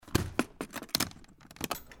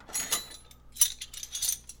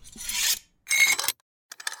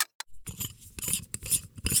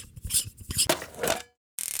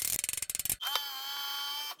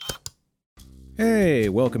Hey,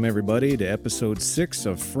 welcome everybody to episode 6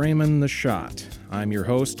 of Framin' the Shot. I'm your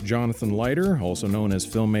host, Jonathan Leiter, also known as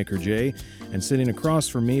Filmmaker J, and sitting across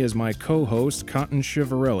from me is my co-host, Cotton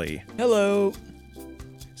Chivarelli. Hello.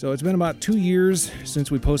 So it's been about 2 years since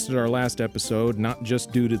we posted our last episode, not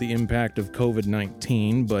just due to the impact of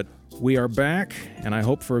COVID-19, but we are back, and I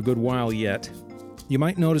hope for a good while yet. You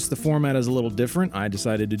might notice the format is a little different. I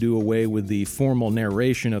decided to do away with the formal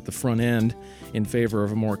narration at the front end in favor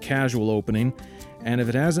of a more casual opening. And if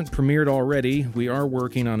it hasn't premiered already, we are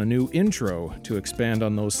working on a new intro to expand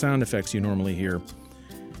on those sound effects you normally hear.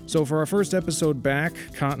 So for our first episode back,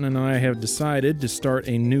 Cotton and I have decided to start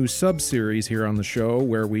a new sub-series here on the show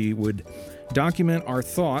where we would document our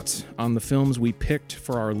thoughts on the films we picked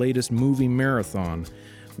for our latest movie marathon,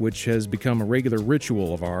 which has become a regular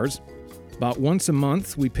ritual of ours. About once a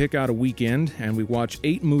month, we pick out a weekend and we watch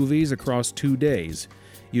 8 movies across 2 days.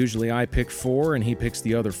 Usually I pick 4 and he picks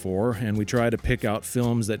the other 4, and we try to pick out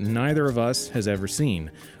films that neither of us has ever seen,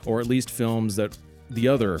 or at least films that the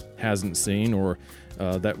other hasn't seen or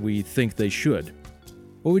that we think they should.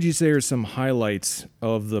 What would you say are some highlights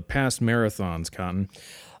of the past marathons, Cotton?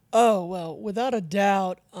 Oh, well, without a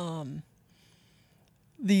doubt,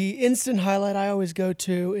 the instant highlight I always go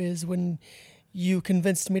to is when you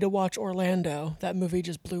convinced me to watch Orlando. That movie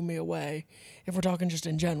just blew me away, if we're talking just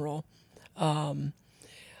in general.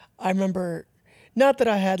 I remember, not that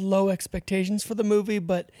I had low expectations for the movie,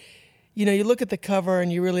 but, you know, you look at the cover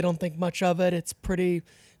and you really don't think much of it. It's pretty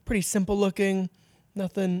simple looking,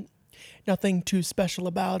 nothing too special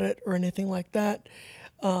about it or anything like that.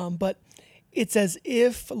 But it's as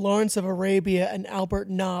if Lawrence of Arabia and Albert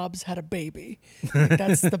Nobbs had a baby. Like,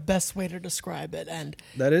 that's the best way to describe it. And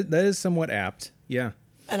That is somewhat apt, yeah.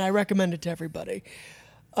 And I recommend it to everybody.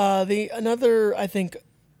 Another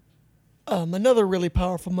really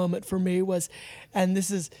powerful moment for me was, and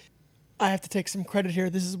this is, I have to take some credit here,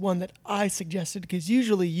 this is one that I suggested because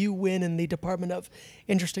usually you win in the department of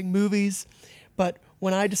interesting movies. But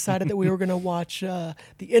when I decided that we were going to watch The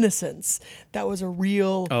Innocents, that was a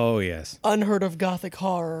real, unheard of gothic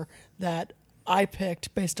horror that I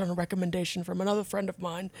picked based on a recommendation from another friend of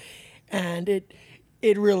mine, and it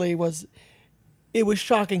really was. It was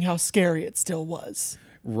shocking how scary it still was.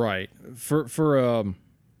 Right. For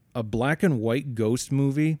a black and white ghost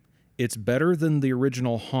movie, it's better than the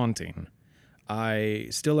original Haunting. I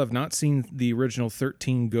still have not seen the original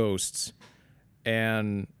 13 Ghosts,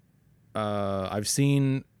 and I've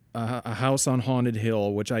seen a House on Haunted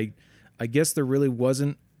Hill, which I guess there really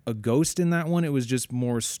wasn't a ghost in that one. It was just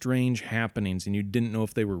more strange happenings, and you didn't know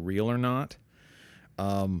if they were real or not.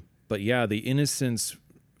 But yeah, The Innocents,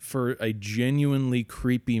 for a genuinely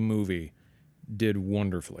creepy movie, did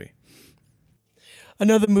wonderfully.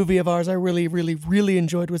 Another movie of ours I really, really, really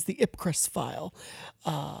enjoyed was The Ipcress File.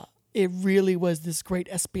 It really was this great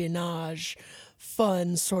espionage,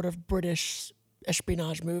 fun sort of British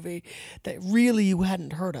espionage movie that really you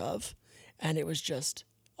hadn't heard of, and it was just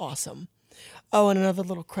awesome. Oh, and another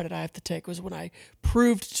little credit I have to take was when I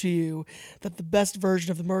proved to you that the best version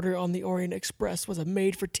of the Murder on the Orient Express was a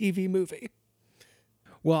made-for-TV movie.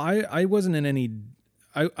 Well, I wasn't in any...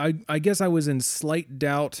 I guess I was in slight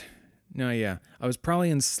doubt. No, yeah. I was probably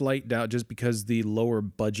in slight doubt just because the lower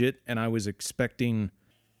budget, and I was expecting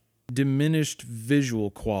diminished visual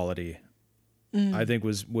quality. I think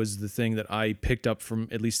was the thing that I picked up from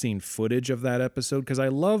at least seeing footage of that episode, because I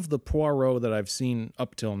love the Poirot that I've seen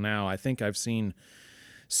up till now. I think I've seen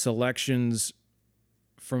selections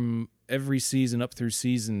from every season up through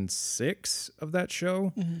season 6 of that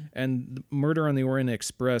show, and Murder on the Orient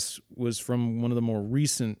Express was from one of the more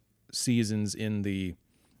recent seasons in the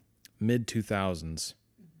mid-2000s.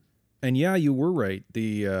 And yeah, you were right.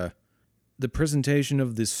 The presentation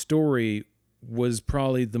of this story was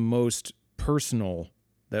probably the most personal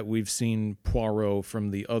that we've seen Poirot from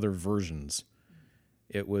the other versions.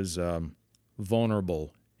 It was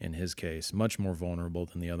vulnerable in his case, much more vulnerable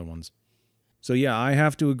than the other ones. So yeah, I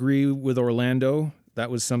have to agree with Orlando. That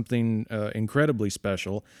was something incredibly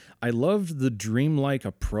special. I loved the dreamlike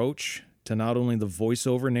approach to not only the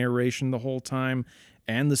voiceover narration the whole time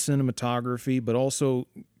and the cinematography, but also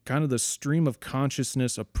kind of the stream of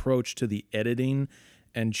consciousness approach to the editing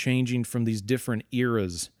and changing from these different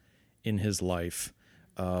eras in his life.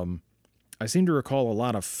 I seem to recall a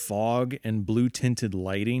lot of fog and blue-tinted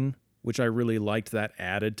lighting, which I really liked. That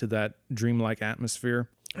added to that dreamlike atmosphere.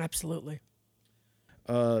 Absolutely.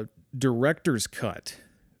 Director's Cut,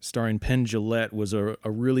 starring Penn Jillette, was a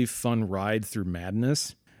really fun ride through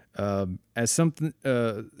madness. As some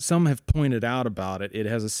have pointed out about it, it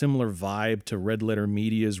has a similar vibe to Red Letter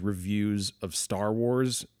Media's reviews of Star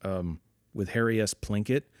Wars with Harry S.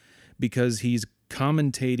 Plinkett, because he's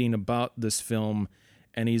commentating about this film,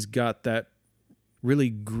 and he's got that really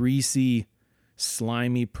greasy,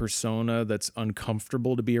 slimy persona that's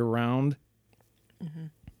uncomfortable to be around. Mm-hmm.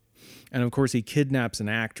 And of course, he kidnaps an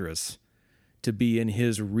actress to be in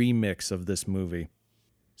his remix of this movie.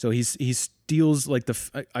 So he steals, like,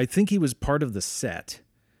 I think he was part of the set.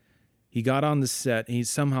 He got on the set, and he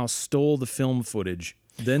somehow stole the film footage,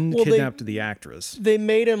 then kidnapped the actress. They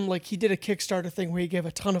made him, like, he did a Kickstarter thing where he gave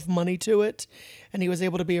a ton of money to it, and he was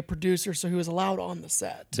able to be a producer, so he was allowed on the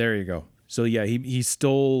set. There you go. So yeah, he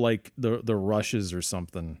stole, like, the rushes or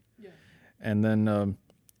something. Yeah. And then,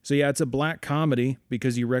 so yeah, it's a black comedy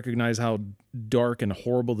because you recognize how dark and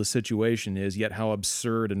horrible the situation is, yet how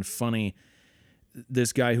absurd and funny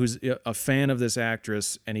this guy who's a fan of this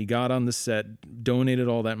actress, and he got on the set, donated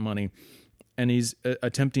all that money, and he's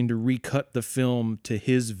attempting to recut the film to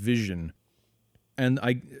his vision. And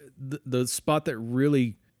the spot that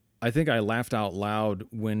really, I think I laughed out loud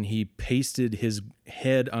when he pasted his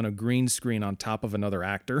head on a green screen on top of another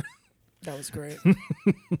actor. That was great.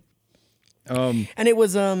 And it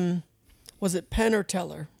was it Penn or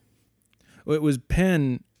Teller? It was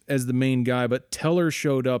Penn as the main guy, but Teller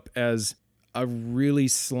showed up as a really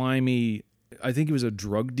slimy, I think he was a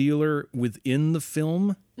drug dealer within the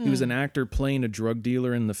film. He was an actor playing a drug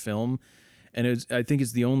dealer in the film. And I think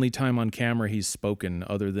it's the only time on camera he's spoken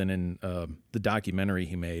other than in the documentary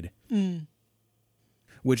he made.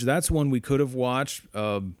 Which that's one we could have watched,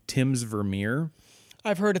 Tim's Vermeer.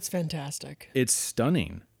 I've heard it's fantastic. It's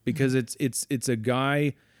stunning because it's a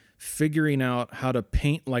guy figuring out how to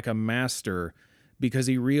paint like a master because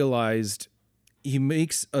he realized he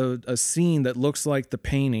makes a scene that looks like the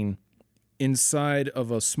painting inside of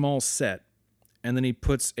a small set, and then he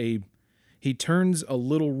turns a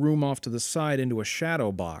little room off to the side into a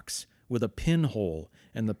shadow box with a pinhole,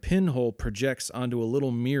 and the pinhole projects onto a little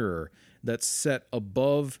mirror that's set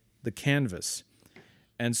above the canvas.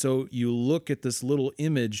 And so you look at this little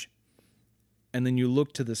image, and then you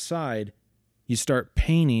look to the side, you start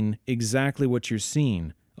painting exactly what you're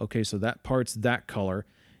seeing. Okay, so that part's that color.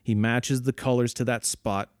 He matches the colors to that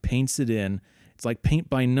spot, paints it in. It's like paint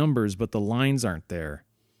by numbers, but the lines aren't there.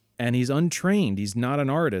 And he's untrained. He's not an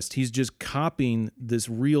artist. He's just copying this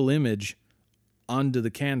real image onto the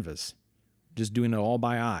canvas, just doing it all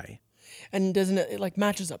by eye. And doesn't it like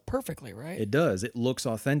matches up perfectly, right? It does. It looks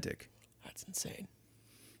authentic. That's insane.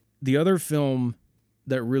 The other film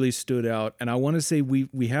that really stood out, and I want to say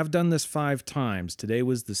we have done this 5 times. Today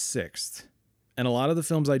was the 6th. And a lot of the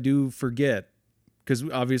films I do forget, because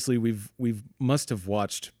obviously we've must have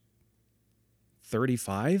watched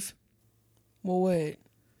 35? Well, wait.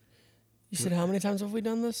 You said how many times have we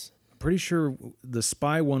done this? I'm pretty sure the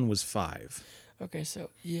Spy one was 5. Okay, so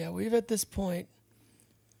yeah, we've at this point.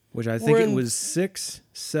 Which I think it was 6,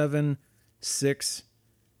 7, 6,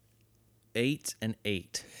 8, and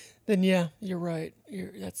 8. Then yeah, you're right.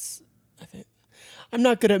 I think I'm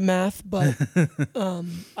not good at math, but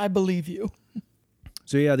I believe you.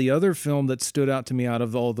 So yeah, the other film that stood out to me out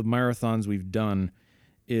of all the marathons we've done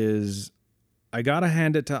is I gotta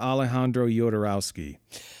hand it to Alejandro Jodorowsky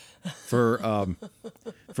for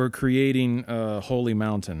creating Holy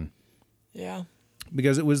Mountain. Yeah.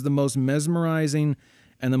 Because it was the most mesmerizing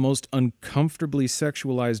and the most uncomfortably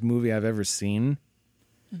sexualized movie I've ever seen.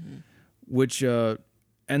 Mm-hmm. Which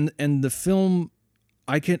and the film,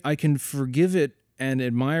 I can forgive it and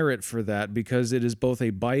admire it for that because it is both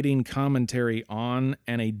a biting commentary on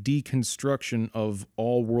and a deconstruction of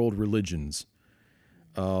all world religions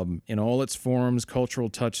in all its forms, cultural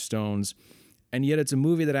touchstones. And yet it's a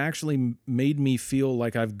movie that actually made me feel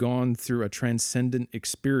like I've gone through a transcendent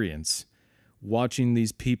experience watching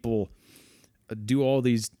these people do all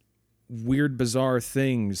these weird, bizarre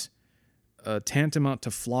things tantamount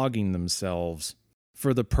to flogging themselves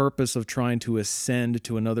for the purpose of trying to ascend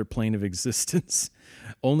to another plane of existence,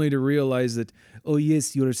 only to realize that, oh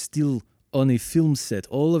yes, you're still on a film set.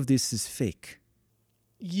 All of this is fake.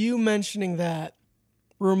 You mentioning that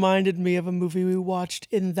reminded me of a movie we watched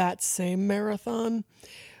in that same marathon,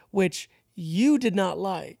 which you did not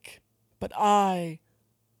like, but I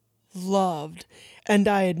loved. And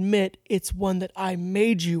I admit it's one that I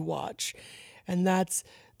made you watch. And that's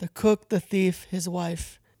The Cook, the Thief, His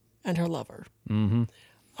Wife, and Her Lover. Mm-hmm.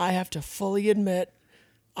 I have to fully admit,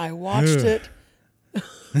 I watched it.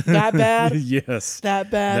 That bad? Yes.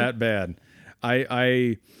 That bad? That bad.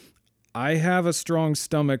 I have a strong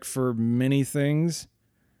stomach for many things.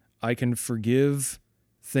 I can forgive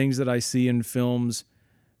things that I see in films.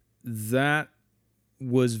 That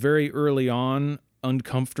was very early on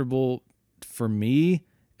uncomfortable for me.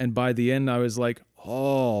 And by the end, I was like,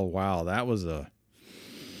 oh, wow, that was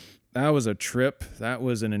That was a trip. That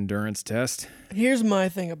was an endurance test. Here's my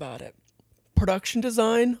thing about it. Production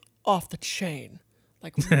design, off the chain.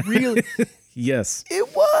 Like, really, Yes.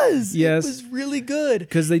 it was. Yes. It was really good.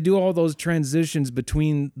 Because they do all those transitions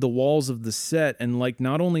between the walls of the set, and like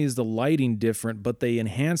not only is the lighting different, but they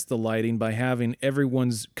enhance the lighting by having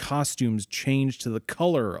everyone's costumes change to the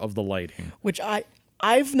color of the lighting. Which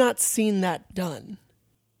I've not seen that done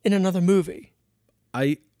in another movie.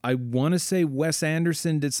 I want to say Wes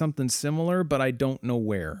Anderson did something similar, but I don't know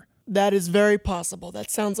where. That is very possible. That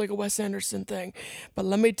sounds like a Wes Anderson thing. But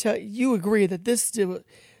let me tell you, you agree that this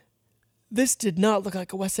did not look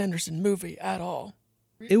like a Wes Anderson movie at all.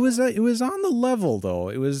 It was on the level though.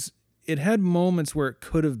 It had moments where it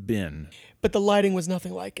could have been. But the lighting was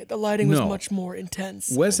nothing like it. The lighting was No. much more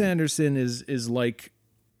intense. Wes Anderson is like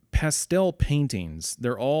pastel paintings.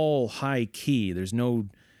 They're all high key. There's no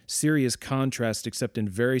serious contrast except in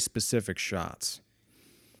very specific shots.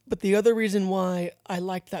 But the other reason why I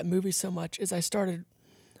liked that movie so much is I started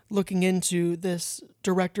looking into this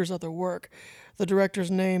director's other work. The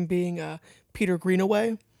director's name being Peter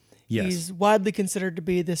Greenaway. Yes. He's widely considered to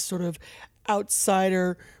be this sort of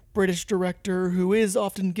outsider British director who is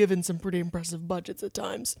often given some pretty impressive budgets at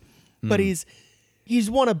times. But he's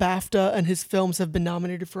won a BAFTA and his films have been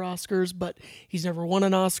nominated for Oscars, but he's never won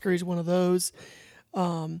an Oscar. He's one of those.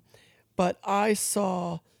 But I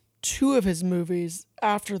saw two of his movies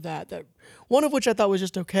after that one of which I thought was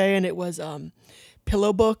just okay, and it was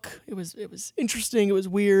Pillow Book. It was interesting. It was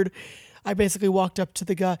weird. I basically walked up to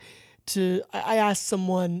the guy I asked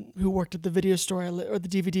someone who worked at the video store or the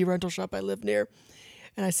DVD rental shop I live near,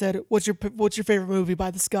 and I said, "What's your favorite movie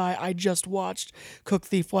by this guy? I just watched Cook,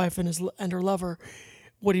 Thief, Wife, and Her Lover.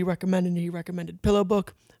 What do you recommend?" And he recommended Pillow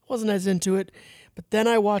Book. Wasn't as into it, but then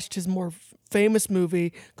I watched his more famous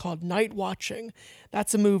movie called Night Watching.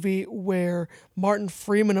 That's a movie where Martin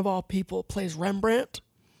Freeman, of all people, plays Rembrandt,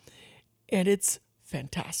 and it's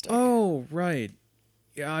fantastic. Oh, right.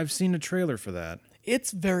 Yeah, I've seen a trailer for that.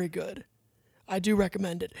 It's very good. I do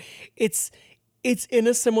recommend it. It's in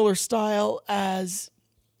a similar style as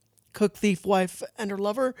Cook, Thief, Wife, and Her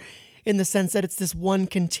Lover, in the sense that it's this one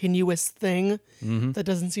continuous thing that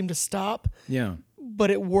doesn't seem to stop. Yeah.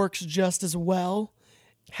 But it works just as well.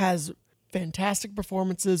 Has fantastic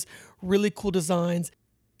performances, really cool designs.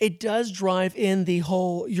 It does drive in the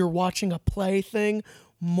whole you're watching a play thing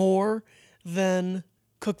more than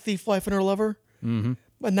Cook, Thief, Wife, and Her Lover. Mm-hmm.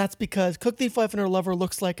 And that's because Cook, Thief, Wife, and Her Lover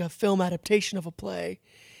looks like a film adaptation of a play.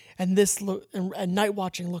 And and Night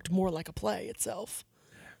Watching looked more like a play itself.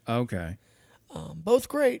 Okay. Both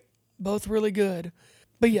great, both really good.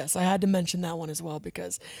 But yes, I had to mention that one as well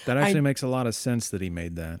because That actually makes a lot of sense that he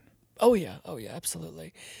made that. Oh yeah,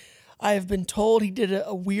 absolutely. I have been told he did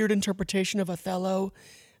a weird interpretation of Othello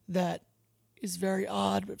that is very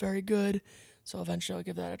odd but very good. So eventually I'll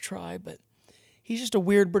give that a try. But he's just a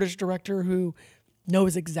weird British director who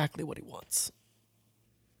knows exactly what he wants.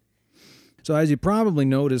 So as you probably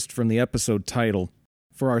noticed from the episode title,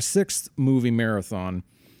 for our 6th movie marathon,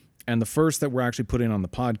 and the first that we're actually putting on the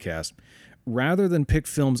podcast, rather than pick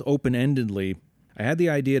films open-endedly, I had the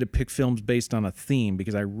idea to pick films based on a theme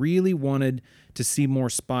because I really wanted to see more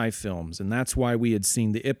spy films, and that's why we had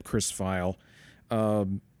seen The Ipcris File.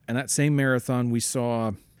 And that same marathon, we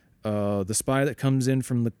saw The Spy That Comes In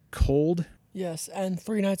From the Cold. Yes, and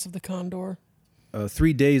 3 Nights of the Condor.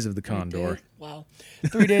 3 Days of the Condor. Wow.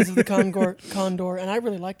 3 Days of the Condor, and I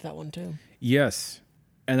really liked that one too. Yes.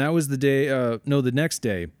 And that was the next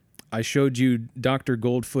day, I showed you Dr.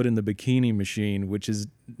 Goldfoot in the Bikini Machine, which is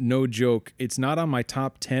no joke. It's not on my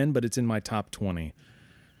top 10, but it's in my top 20.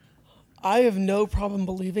 I have no problem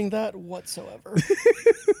believing that whatsoever.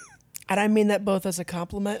 And I mean that both as a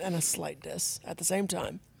compliment and a slight diss at the same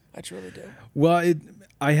time. I truly do. Well,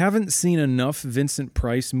 I haven't seen enough Vincent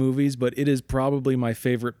Price movies, but it is probably my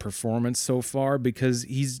favorite performance so far because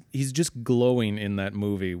he's just glowing in that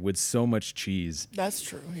movie with so much cheese. That's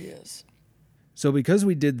true, he is. So because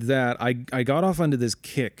we did that, I got off onto this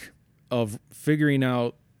kick of figuring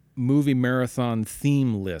out movie marathon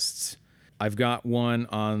theme lists. I've got one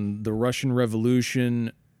on the Russian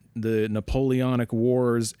Revolution, the Napoleonic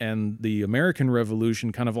Wars, and the American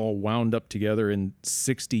Revolution kind of all wound up together in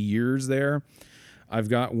 60 years there. I've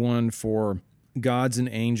got one for gods and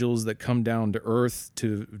angels that come down to Earth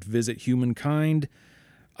to visit humankind.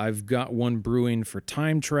 I've got one brewing for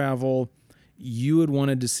time travel. You had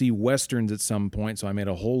wanted to see Westerns at some point, so I made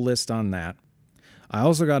a whole list on that. I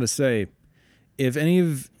also got to say, if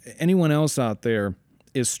anyone else out there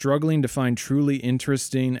is struggling to find truly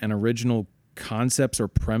interesting and original concepts or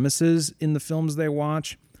premises in the films they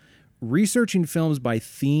watch, researching films by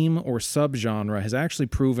theme or subgenre has actually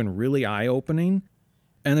proven really eye-opening.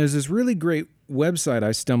 And there's this really great website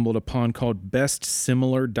I stumbled upon called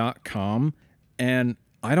bestsimilar.com. And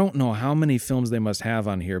I don't know how many films they must have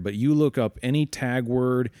on here, but you look up any tag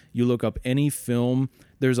word, you look up any film,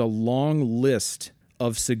 there's a long list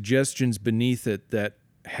of suggestions beneath it that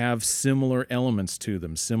have similar elements to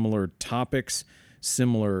them, similar topics,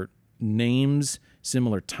 similar names,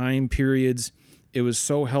 similar time periods. It was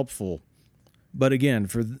so helpful. But again,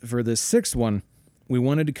 for the sixth one, we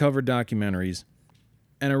wanted to cover documentaries.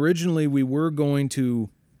 And originally we were going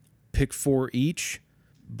to pick 4 each,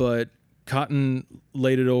 but Cotton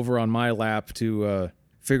laid it over on my lap to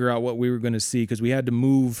figure out what we were going to see, because we had to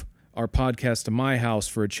move our podcast to my house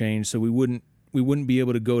for a change, so we wouldn't be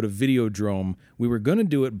able to go to Videodrome. We were going to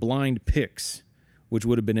do it blind picks, which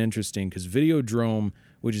would have been interesting, because Videodrome,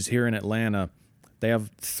 which is here in Atlanta, they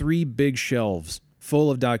have 3 big shelves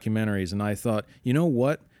full of documentaries, and I thought, you know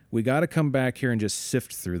what? We got to come back here and just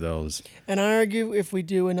sift through those. And I argue if we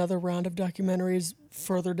do another round of documentaries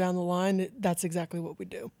further down the line, that's exactly what we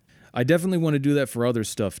do. I definitely want to do that for other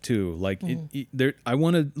stuff too. Like I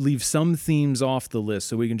want to leave some themes off the list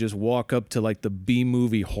so we can just walk up to like the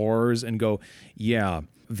B-movie horrors and go, yeah,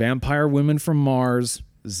 vampire women from Mars,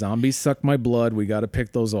 zombies suck my blood. We got to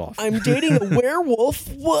pick those off. I'm dating a werewolf.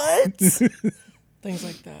 What? Things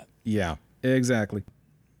like that. Yeah, exactly.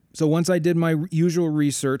 So once I did my usual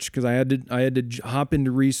research, because I had to hop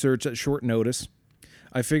into research at short notice,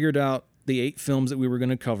 I figured out the 8 films that we were going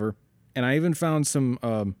to cover. And I even found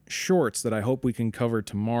some shorts that I hope we can cover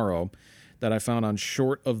tomorrow that I found on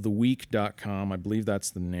shortoftheweek.com. I believe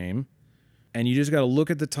that's the name. And you just got to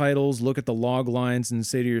look at the titles, look at the log lines, and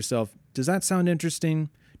say to yourself, does that sound interesting?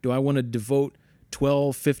 Do I want to devote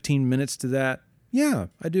 12, 15 minutes to that? Yeah,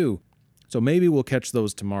 I do. So maybe we'll catch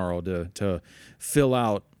those tomorrow to fill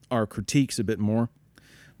out our critiques a bit more.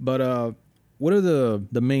 But what are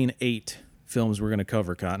the main 8 films we're going to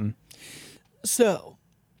cover, Cotton? So,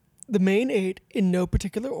 the main 8, in no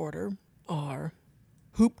particular order, are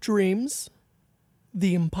Hoop Dreams,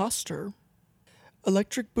 The Imposter,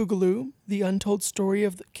 Electric Boogaloo, The Untold Story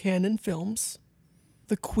of the Canon Films,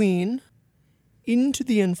 The Queen, Into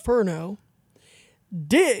the Inferno,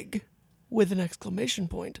 Dig, with an exclamation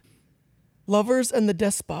point, Lovers and the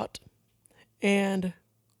Despot, and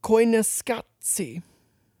Koyaanisqatsi.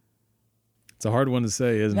 It's a hard one to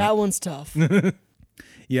say, isn't it? That one's tough.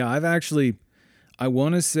 Yeah, I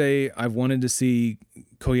want to say I've wanted to see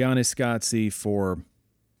Koyaanisqatsi for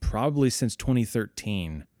probably since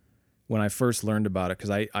 2013 when I first learned about it, because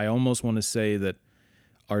I almost want to say that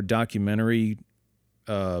our documentary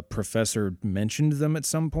professor mentioned them at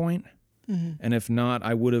some point. Mm-hmm. And if not,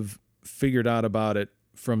 I would have figured out about it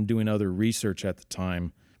from doing other research at the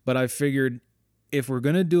time. But I figured if we're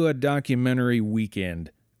going to do a documentary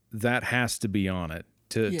weekend, that has to be on it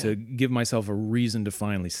to give myself a reason to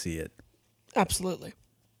finally see it. Absolutely.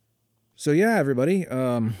 So yeah, everybody,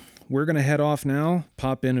 we're going to head off now,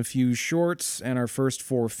 pop in a few shorts and our first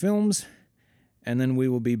 4 films, and then we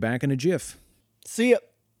will be back in a jiff. See ya.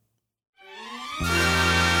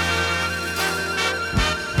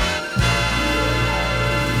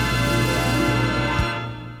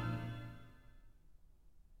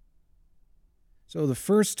 So the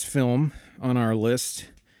first film on our list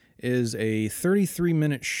is a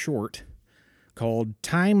 33-minute short called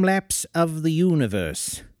Time Lapse of the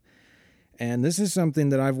Universe. And this is something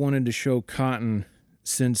that I've wanted to show Cotton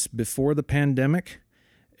since before the pandemic.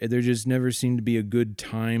 There just never seemed to be a good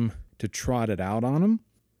time to trot it out on him.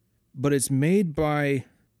 But it's made by,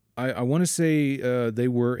 I want to say they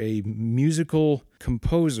were a musical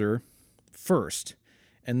composer first.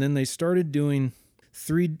 And then they started doing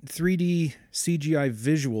 3D CGI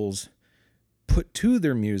visuals put to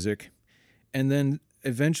their music, and then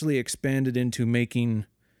eventually expanded into making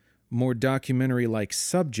more documentary-like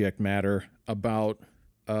subject matter about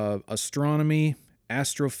astronomy,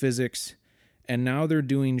 astrophysics, and now they're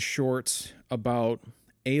doing shorts about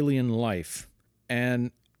alien life.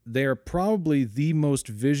 And they're probably the most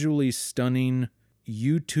visually stunning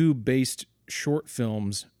YouTube-based short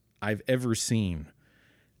films I've ever seen.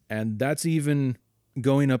 And that's even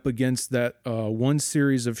going up against that one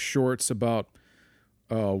series of shorts about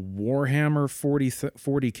Warhammer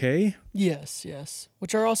 40K. Yes.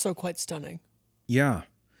 Which are also quite stunning. Yeah.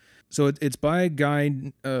 So it's by a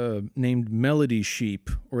guy named Melody Sheep,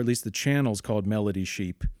 or at least the channel's called Melody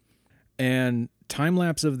Sheep. And Time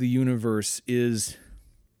Lapse of the Universe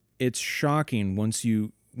it's shocking once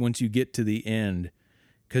you get to the end,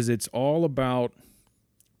 because it's all about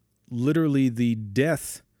literally the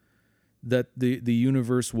death that the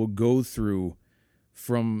universe will go through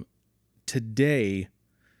from today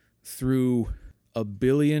through a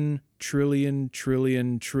billion, trillion,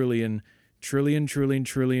 trillion, trillion, trillion, trillion,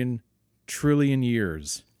 trillion, trillion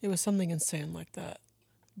years. It was something insane like that.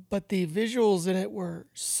 But the visuals in it were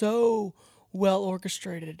so well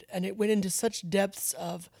orchestrated, and it went into such depths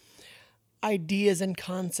of ideas and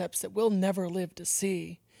concepts that we'll never live to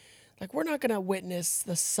see. Like, we're not going to witness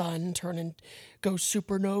the sun go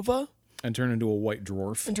supernova And turn into a white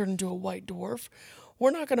dwarf. We're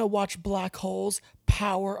not going to watch black holes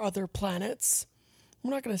power other planets. We're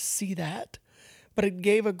not going to see that. But it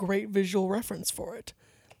gave a great visual reference for it.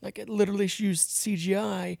 Like, it literally used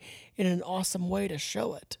CGI in an awesome way to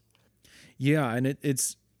show it. Yeah, and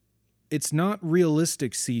it's not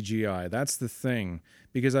realistic CGI. That's the thing.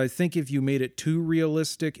 Because I think if you made it too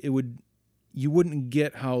realistic, you wouldn't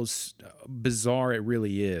get how bizarre it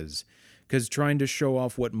really is. Because trying to show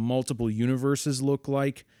off what multiple universes look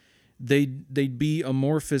like, they'd be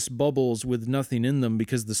amorphous bubbles with nothing in them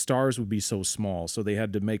because the stars would be so small. So they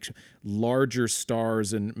had to make larger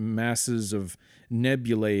stars and masses of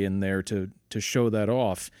nebulae in there to show that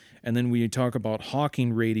off. And then when you talk about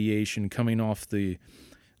Hawking radiation coming off the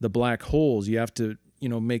black holes, you have to,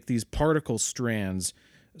 make these particle strands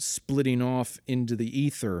splitting off into the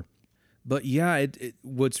ether. But yeah,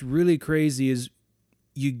 what's really crazy is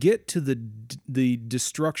you get to the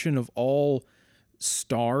destruction of all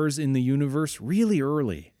stars in the universe really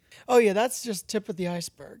early. Oh yeah, that's just tip of the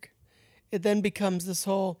iceberg. It then becomes this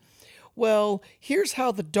whole, well, here's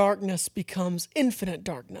how the darkness becomes infinite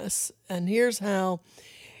darkness. And here's how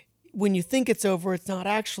when you think it's over, it's not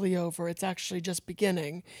actually over. It's actually just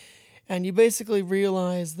beginning. And you basically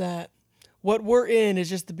realize that what we're in is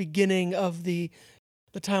just the beginning of the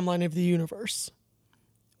timeline of the universe,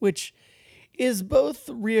 which is both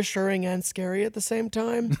reassuring and scary at the same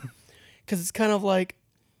time. Because it's kind of like,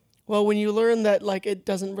 well, when you learn that, like, it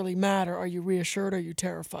doesn't really matter, are you reassured or are you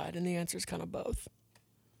terrified? And the answer is kind of both.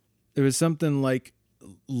 There was something like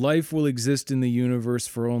life will exist in the universe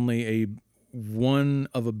for only a 1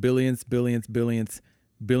 of a billionth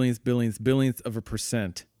of a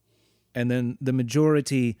percent. And then the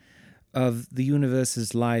majority of the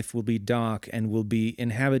universe's life will be dark and will be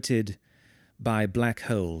inhabited by black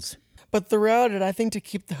holes. But throughout it, I think to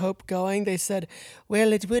keep the hope going, they said,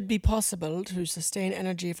 well, it would be possible to sustain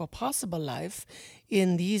energy for possible life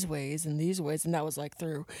in these ways. And that was like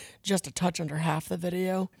through just a touch under half the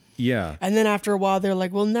video. Yeah. And then after a while, they're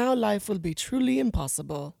like, well, now life will be truly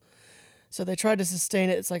impossible. So they tried to sustain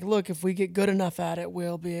it. It's like, look, if we get good enough at it,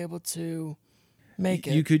 we'll be able to make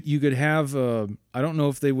it. You could have, I don't know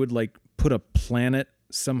if they would like put a planet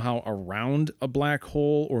somehow around a black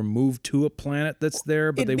hole or move to a planet that's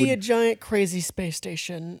there, but it'd be a giant crazy space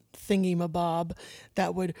station thingy-mabob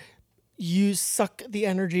that would suck the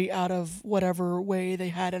energy out of whatever way they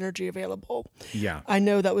had energy available. Yeah. I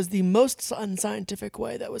know that was the most unscientific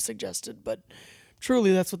way that was suggested, but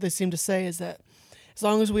truly that's what they seem to say, is that as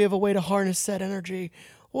long as we have a way to harness said energy,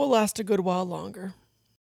 we'll last a good while longer.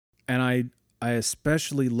 And I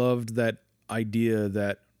especially loved that idea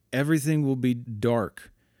that everything will be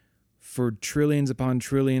dark for trillions upon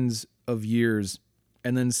trillions of years.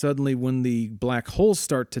 And then suddenly when the black holes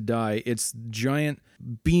start to die, it's giant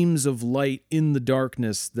beams of light in the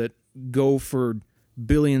darkness that go for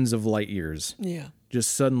billions of light years. Yeah.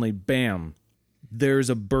 Just suddenly, bam, there's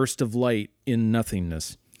a burst of light in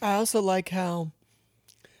nothingness. I also like how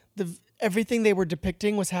everything they were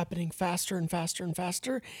depicting was happening faster and faster and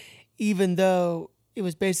faster, even though it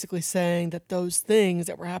was basically saying that those things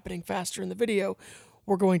that were happening faster in the video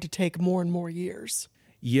were going to take more and more years.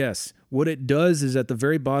 Yes. What it does is at the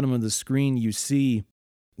very bottom of the screen, you see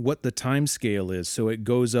what the time scale is. So it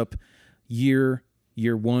goes up year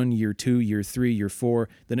 1, year 2, year 3, year 4.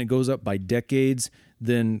 Then it goes up by decades.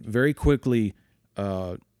 Then very quickly,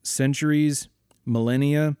 centuries,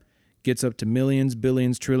 millennia, gets up to millions,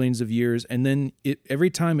 billions, trillions of years. And then every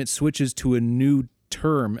time it switches to a new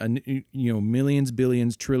term, millions,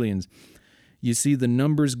 billions, trillions, you see the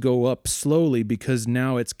numbers go up slowly because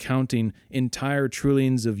now it's counting entire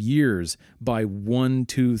trillions of years by 1,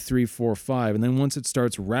 2, 3, 4, 5. And then once it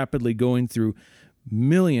starts rapidly going through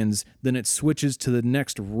millions, then it switches to the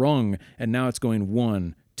next rung, and now it's going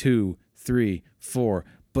 1, 2, 3, 4.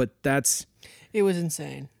 But it was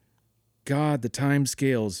insane. God, the time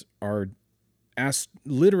scales are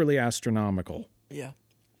literally astronomical. Yeah.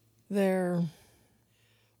 They're...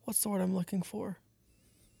 What's the word I'm looking for?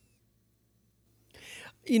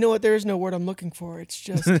 You know what? There is no word I'm looking for. It's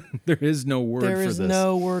just... There is no word for this. There is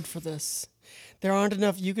no word for this. There aren't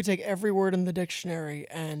enough. You could take every word in the dictionary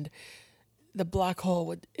and the black hole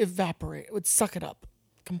would evaporate. It would suck it up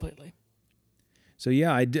completely. So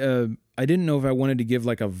yeah, I didn't know if I wanted to give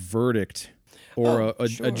like a verdict or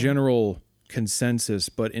Sure. a general consensus,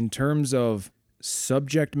 but in terms of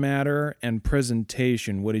subject matter and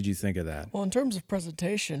presentation, what did you think of that? Well, in terms of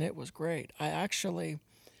presentation, it was great. I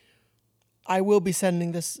will be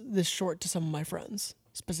sending this short to some of my friends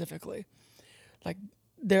specifically. Like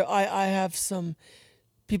I have some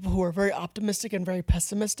people who are very optimistic and very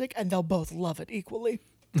pessimistic, and they'll both love it equally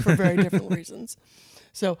for very different reasons.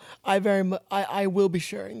 So I will be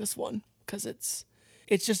sharing this one because it's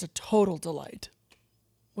just a total delight,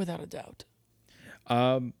 without a doubt.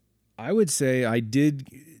 I would say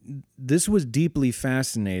this was deeply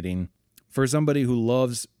fascinating for somebody who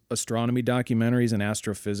loves astronomy documentaries and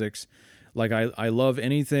astrophysics. Like I love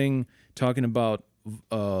anything talking about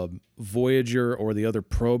Voyager or the other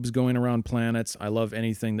probes going around planets. I love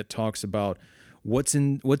anything that talks about what's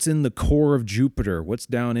in the core of Jupiter, what's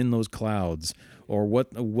down in those clouds, or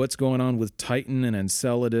what's going on with Titan and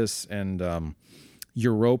Enceladus and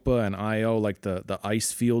Europa and Io, like the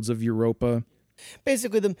ice fields of Europa.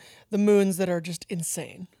 Basically, the moons that are just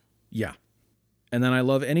insane. Yeah. And then I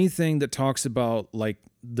love anything that talks about like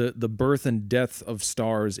the birth and death of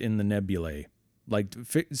stars in the nebulae. Like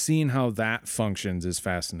seeing how that functions is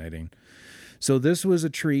fascinating. So this was a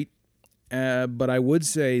treat, but I would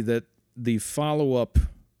say that the follow-up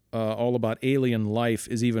all about alien life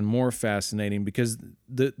is even more fascinating because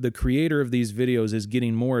the creator of these videos is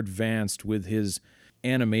getting more advanced with his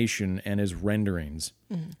animation and his renderings.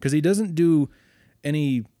 Because he doesn't do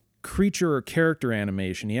any creature or character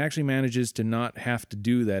animation. He actually manages to not have to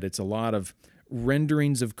do that. It's a lot of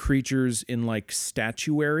renderings of creatures in like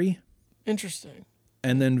statuary. Interesting.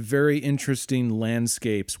 And then very interesting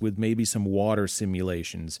landscapes with maybe some water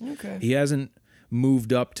simulations. Okay. He hasn't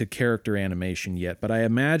moved up to character animation yet, but I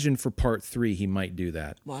imagine for part 3 he might do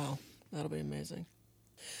that. Wow, that'll be amazing.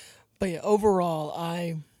 But yeah, overall,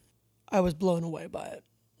 I was blown away by it.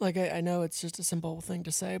 Like, I know it's just a simple thing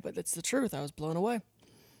to say, but it's the truth. I was blown away.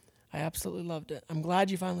 I absolutely loved it. I'm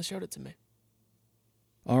glad you finally showed it to me.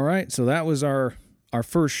 All right, so that was our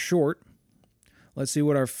first short. Let's see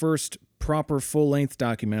what our first proper full-length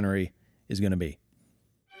documentary is going to be.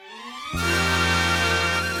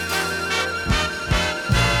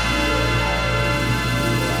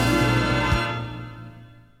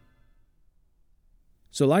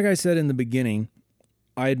 So like I said in the beginning,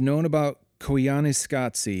 I had known about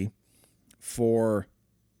Koyaanisqatsi for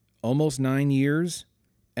almost 9 years,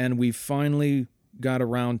 and we finally got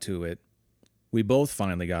around to it. We both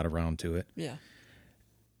finally got around to it. Yeah.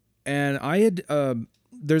 And I had,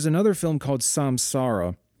 there's another film called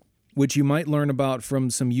Samsara, which you might learn about from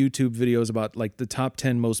some YouTube videos about like the top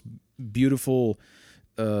 10 most beautiful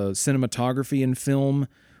cinematography in film,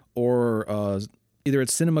 or either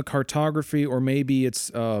it's cinematography or maybe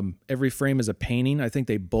it's every frame is a painting. I think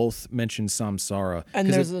they both mentioned Samsara.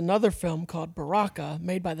 And there's another film called Baraka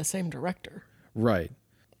made by the same director. Right.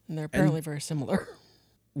 And they're apparently very similar.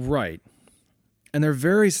 Right. And they're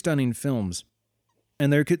very stunning films.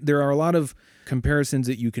 And there are a lot of comparisons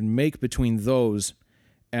that you can make between those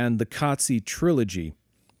and the Qatsi trilogy.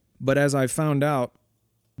 But as I found out,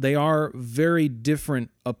 they are very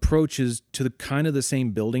different approaches to kind of the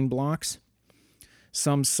same building blocks.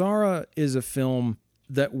 Samsara is a film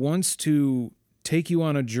that wants to take you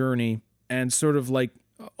on a journey and sort of like,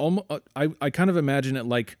 I kind of imagine it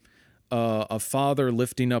like a father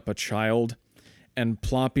lifting up a child and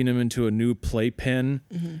plopping him into a new playpen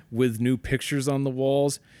with new pictures on the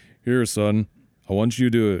walls. Here, son, I want you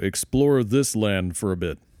to explore this land for a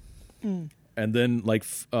bit. And then like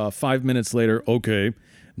 5 minutes later, okay,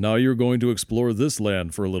 now you're going to explore this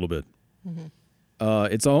land for a little bit.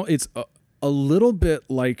 It's a little bit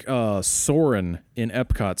like Soarin' in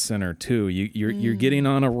Epcot Center too. You're getting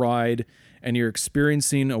on a ride and you're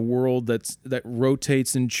experiencing a world that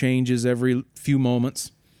rotates and changes every few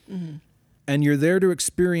moments. And you're there to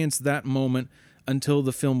experience that moment until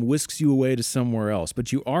the film whisks you away to somewhere else.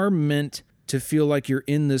 But you are meant to feel like you're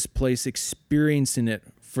in this place experiencing it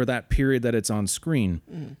for that period that it's on screen.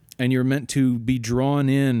 And you're meant to be drawn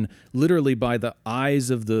in literally by the eyes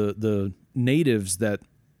of the natives that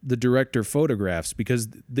the director photographs, because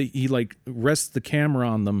he like rests the camera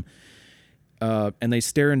on them and they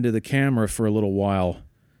stare into the camera for a little while,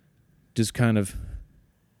 just kind of,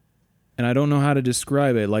 and I don't know how to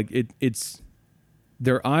describe it. Like it's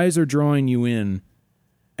their eyes are drawing you in,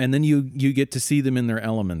 and then you get to see them in their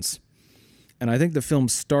elements. And I think the film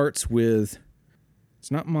starts with,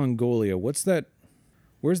 it's not Mongolia. What's that?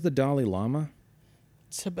 Where's the Dalai Lama?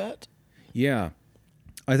 Tibet? Yeah.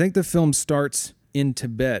 I think the film starts in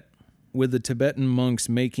Tibet with the Tibetan monks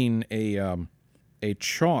making a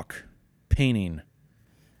chalk painting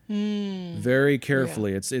very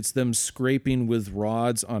carefully. It's them scraping with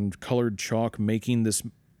rods on colored chalk, making this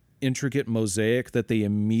intricate mosaic that they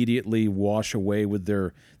immediately wash away with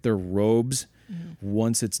their robes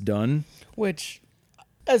once it's done. Which,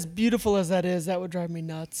 as beautiful as that is, that would drive me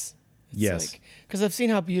nuts. Yes. Because I've seen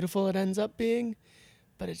how beautiful it ends up being,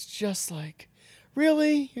 but it's just like,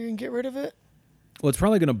 really? You're going to get rid of it? Well, it's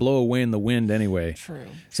probably going to blow away in the wind anyway. True.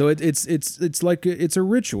 So it's like it's a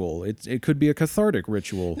ritual. It could be a cathartic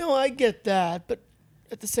ritual. No, I get that, but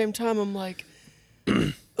at the same time, I'm like,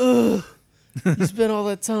 ugh, you spent all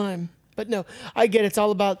that time. But no, I get it's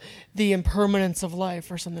all about the impermanence of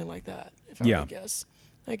life or something like that. If I were to guess,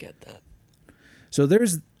 I get that. So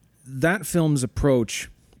there's that film's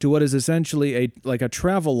approach to what is essentially a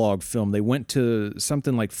travelogue film. They went to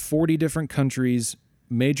something like 40 different countries,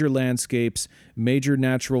 major landscapes, major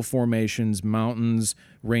natural formations, mountains,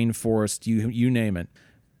 rainforest, you name it.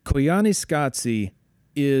 Koyaanisqatsi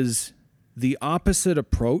is the opposite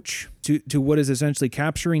approach to what is essentially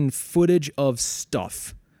capturing footage of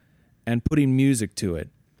stuff and putting music to it.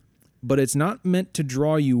 But it's not meant to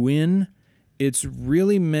draw you in. It's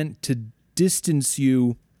really meant to distance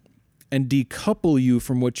you and decouple you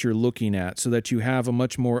from what you're looking at so that you have a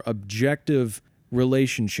much more objective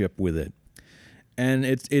relationship with it. And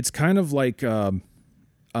it's kind of like a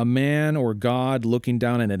man or God looking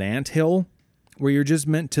down at an anthill, where you're just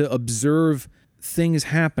meant to observe things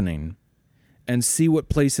happening and see what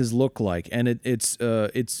places look like. And it's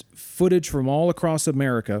footage from all across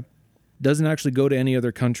America. Doesn't actually go to any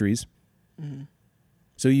other countries. Mm-hmm.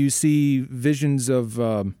 So you see visions of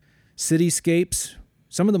cityscapes,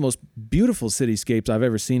 some of the most beautiful cityscapes I've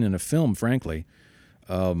ever seen in a film, frankly.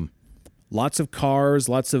 Lots of cars,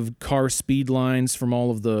 lots of car speed lines from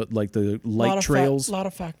all of the light trails. A lot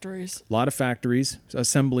of factories. A lot of factories,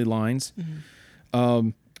 assembly lines. Mm-hmm.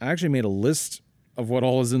 I actually made a list of what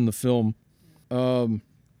all is in the film.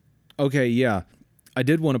 Okay, yeah. I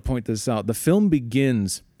did want to point this out. The film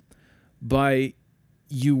begins by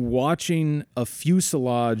you watching a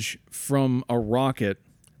fuselage from a rocket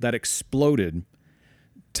that exploded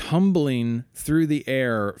tumbling through the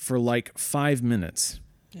air for like 5 minutes.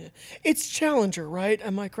 Yeah. It's Challenger, right?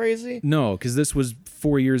 Am I crazy? No, because this was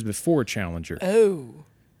 4 years before Challenger. Oh.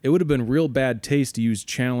 It would have been real bad taste to use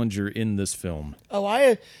Challenger in this film.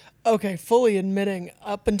 Oh, okay, fully admitting,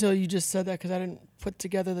 up until you just said that, because I didn't put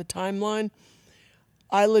together the timeline,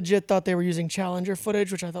 I legit thought they were using Challenger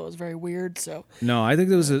footage, which I thought was very weird. So no, I think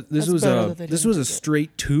this was a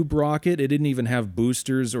straight tube rocket. It didn't even have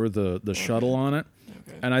boosters or the shuttle on it.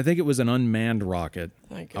 Okay. And I think it was an unmanned rocket.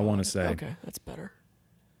 Thank God. I want to say. Okay, that's better.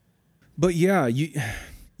 But yeah,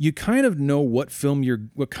 you kind of know what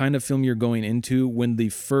kind of film you're going into when the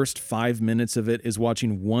first 5 minutes of it is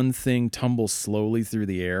watching one thing tumble slowly through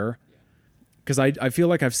the air. Because I feel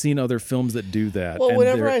like I've seen other films that do that. Well, and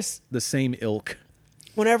whenever they're the same ilk.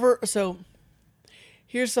 So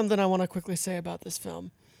here's something I want to quickly say about this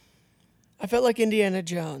film. I felt like Indiana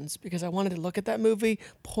Jones because I wanted to look at that movie,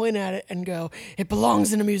 point at it, and go, it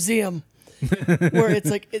belongs in a museum. Where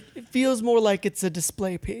it's like, it feels more like it's a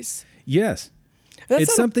display piece. Yes.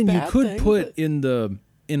 It's something you could put in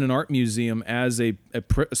an art museum as a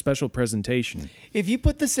special presentation. If you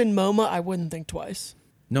put this in MoMA, I wouldn't think twice.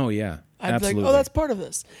 No, yeah. I'd absolutely. be like, oh, that's part of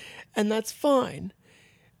this. And that's fine.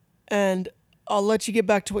 And I'll let you get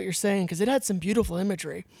back to what you're saying because it had some beautiful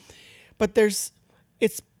imagery. But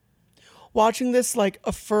watching this like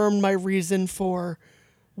affirmed my reason for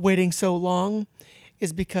waiting so long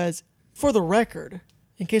is because, for the record,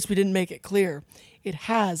 in case we didn't make it clear, it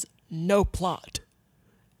has no plot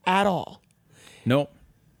at all. Nope.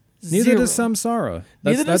 Neither does Samsara.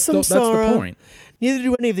 That's the point. Neither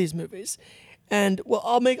do any of these movies. And well,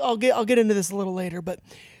 I'll get into this a little later, but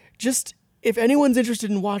just if anyone's interested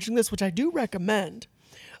in watching this, which I do recommend,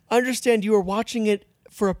 understand you are watching it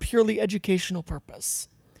for a purely educational purpose.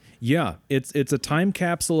 Yeah, it's a time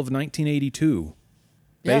capsule of 1982,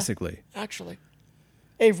 basically. Yeah, actually.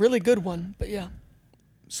 A really good one, but yeah.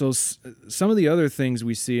 So some of the other things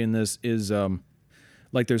we see in this is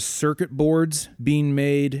like there's circuit boards being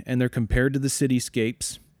made and they're compared to the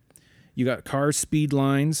cityscapes. You got car speed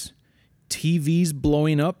lines, TVs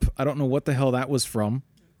blowing up. I don't know what the hell that was from.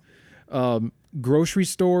 Grocery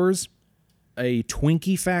stores, a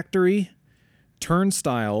Twinkie factory,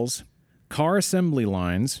 turnstiles, car assembly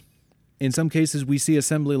lines. In some cases, we see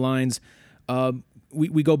assembly lines.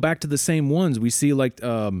 We go back to the same ones. We see like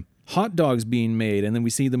hot dogs being made, and then we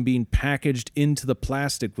see them being packaged into the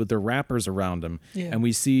plastic with their wrappers around them. Yeah. And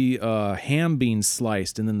we see ham being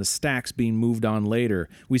sliced, and then the stacks being moved on later.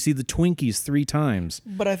 We see the Twinkies 3 times.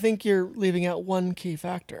 But I think you're leaving out one key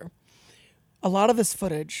factor. a lot of this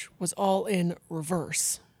footage was all in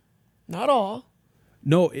reverse. Not all.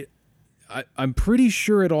 No, I'm pretty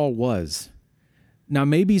sure it all was. Now,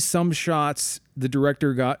 maybe some shots the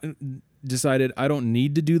director decided I don't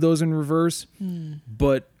need to do those in reverse,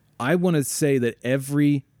 but I want to say that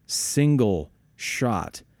every single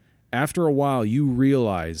shot, after a while, you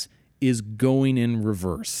realize is going in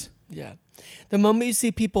reverse. Yeah. The moment you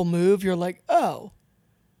see people move, you're like, oh,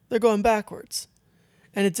 they're going backwards.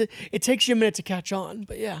 And it takes you a minute to catch on,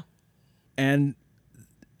 but yeah. And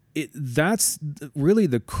that's really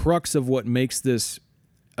the crux of what makes this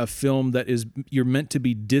a film that is, you're meant to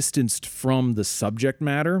be distanced from the subject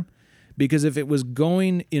matter. Because if it was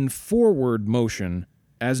going in forward motion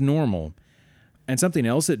as normal, and something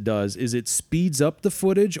else it does is it speeds up the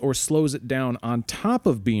footage or slows it down on top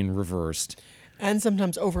of being reversed. And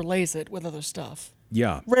sometimes overlays it with other stuff.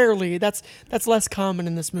 Yeah. Rarely. That's less common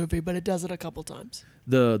in this movie, but it does it a couple times.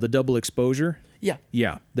 The double exposure? Yeah.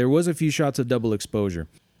 Yeah. There was a few shots of double exposure.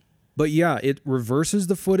 But yeah, it reverses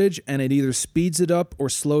the footage and it either speeds it up or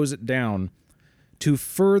slows it down to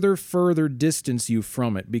further distance you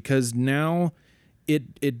from it, because now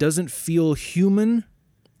it doesn't feel human.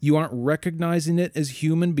 You aren't recognizing it as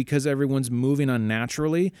human because everyone's moving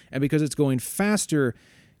unnaturally, and because it's going faster,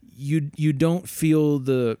 you don't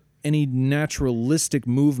feel any naturalistic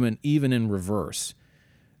movement even in reverse.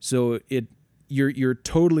 So you're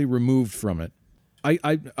totally removed from it.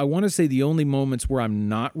 I want to say the only moments where I'm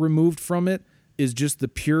not removed from it is just the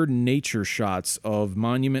pure nature shots of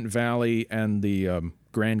Monument Valley and the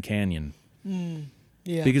Grand Canyon.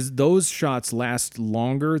 Yeah. Because those shots last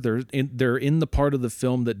longer. They're in the part of the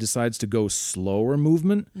film that decides to go slower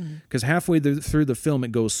movement. Because halfway through the film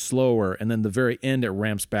it goes slower, and then the very end it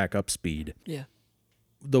ramps back up speed. Yeah.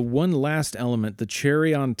 The one last element, the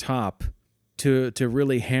cherry on top, to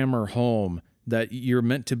really hammer home that you're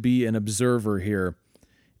meant to be an observer here,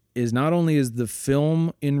 is not only is the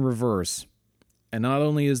film in reverse, and not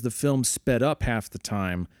only is the film sped up half the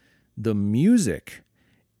time, the music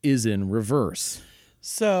is in reverse.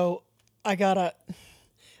 So that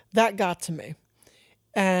got to me.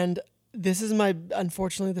 And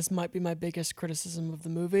unfortunately, this might be my biggest criticism of the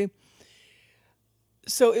movie.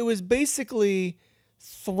 So it was basically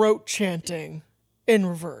throat chanting in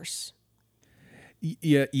reverse.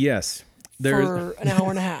 Yes. For an hour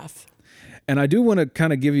and a half. And I do want to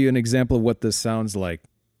kind of give you an example of what this sounds like.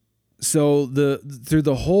 So through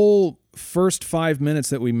the whole first 5 minutes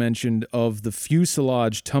that we mentioned of the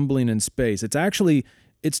fuselage tumbling in space,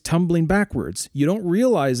 it's tumbling backwards. You don't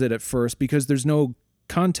realize it at first because there's no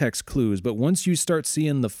context clues, but once you start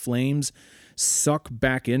seeing the flames suck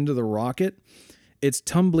back into the rocket, it's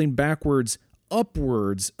tumbling backwards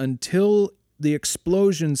upwards until the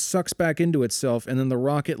explosion sucks back into itself, and then the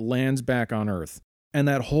rocket lands back on Earth. And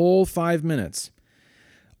that whole 5 minutes,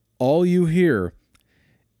 all you hear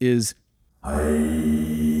is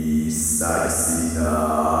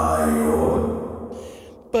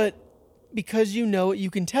but because you know it, you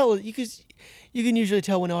can tell it. You can usually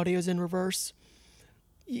tell when audio is in reverse.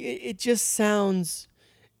 It just sounds.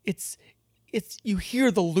 It's you hear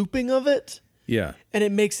the looping of it. Yeah. And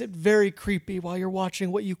it makes it very creepy while you're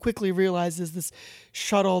watching what you quickly realize is this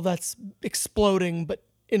shuttle that's exploding, but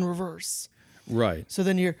in reverse. Right. So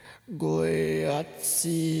then you're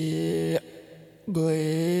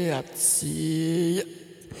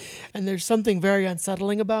and there's something very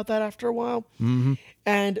unsettling about that after a while. Mm-hmm.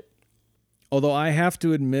 And although I have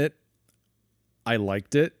to admit, I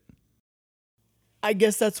liked it. I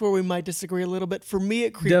guess that's where we might disagree a little bit. For me,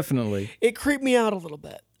 it creeped me out a little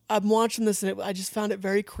bit. I'm watching this and I just found it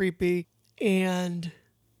very creepy. And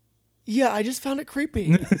yeah, I just found it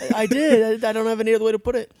creepy. I did. I don't have any other way to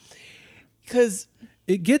put it. Because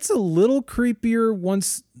it gets a little creepier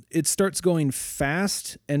once it starts going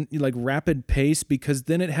fast and like rapid pace, because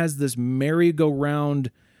then it has this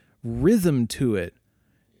merry-go-round rhythm to it,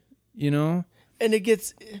 you know? And it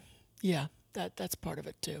gets, yeah, that's part of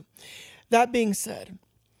it too. That being said,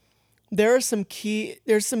 there's some key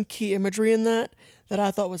imagery in that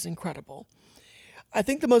I thought was incredible. I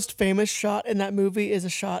think the most famous shot in that movie is a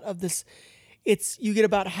shot of this. You get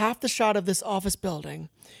about half the shot of this office building,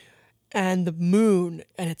 and the moon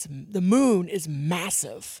is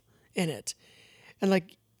massive in it, and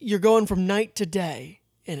like you're going from night to day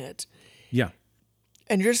in it. Yeah.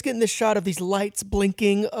 And you're just getting this shot of these lights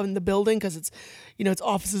blinking in the building because it's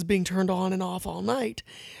offices being turned on and off all night,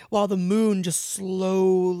 while the moon just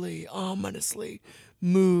slowly, ominously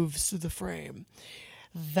moves through the frame.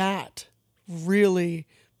 That really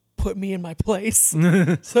put me in my place,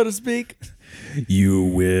 so to speak. You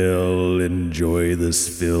will enjoy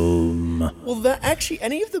this film. Well, that actually,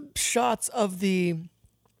 any of the shots of the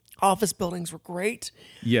office buildings were great.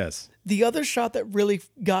 Yes. The other shot that really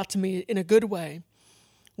got to me in a good way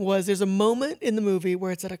was there's a moment in the movie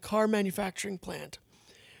where it's at a car manufacturing plant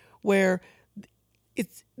where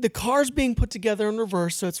it's the car's being put together in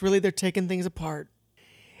reverse, so it's really they're taking things apart.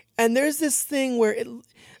 And there's this thing where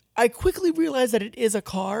I quickly realized that it is a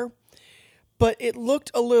car, but it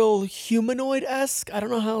looked a little humanoid-esque. I don't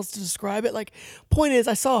know how else to describe it. Like, point is,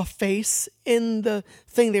 I saw a face in the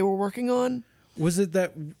thing they were working on. Was it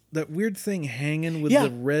that weird thing hanging with Yeah.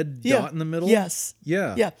 the red Yeah. dot in the middle? Yes.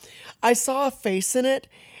 Yeah. Yeah. I saw a face in it,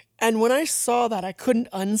 and when I saw that, I couldn't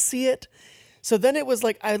unsee it. So then it was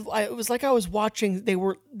like it was like I was watching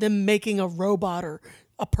them making a robot or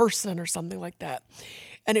a person or something like that.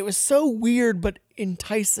 And it was so weird but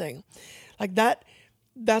enticing. Like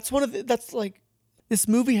that's like this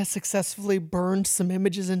movie has successfully burned some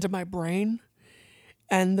images into my brain.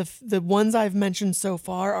 And the ones I've mentioned so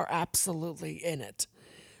far are absolutely in it.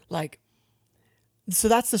 Like, so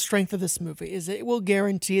that's the strength of this movie, is it will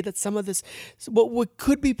guarantee that some of this, what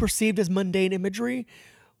could be perceived as mundane imagery,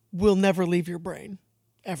 will never leave your brain,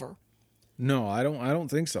 ever. No, I don't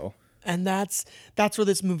think so. And that's where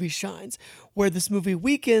this movie shines. Where this movie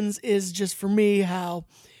weakens is just for me how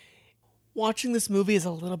watching this movie is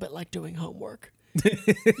a little bit like doing homework.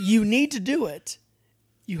 You need to do it.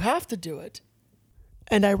 You have to do it.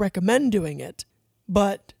 And I recommend doing it.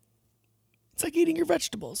 But it's like eating your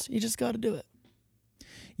vegetables. You just got to do it.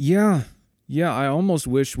 Yeah. Yeah, I almost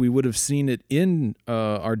wish we would have seen it in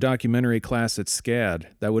our documentary class at SCAD.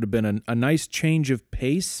 That would have been a nice change of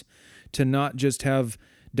pace to not just have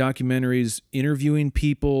documentaries interviewing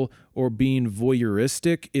people or being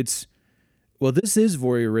voyeuristic. This is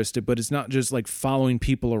voyeuristic, but it's not just like following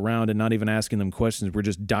people around and not even asking them questions. We're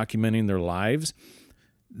just documenting their lives.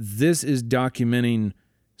 This is documenting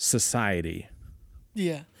society.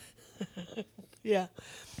 Yeah. Yeah.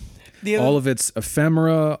 All of its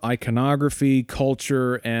ephemera, iconography,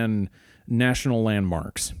 culture, and national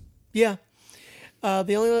landmarks. Yeah.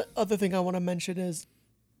 The only other thing I want to mention is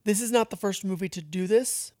this is not the first movie to do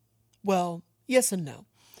this. Well, yes and no.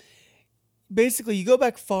 Basically, you go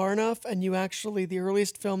back far enough, and the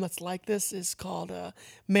earliest film that's like this is called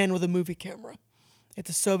Man with a Movie Camera. It's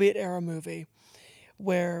a Soviet-era movie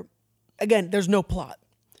where, again, there's no plot,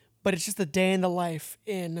 but it's just a day in the life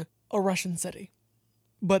in a Russian city.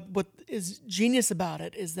 But what is genius about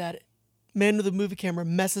it is that Man with a Movie Camera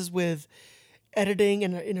messes with editing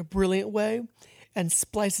in a brilliant way and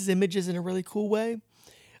splices images in a really cool way.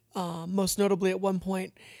 Most notably, at one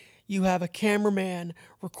point, you have a cameraman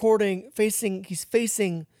he's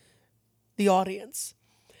facing the audience,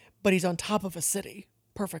 but he's on top of a city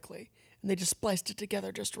perfectly. And they just spliced it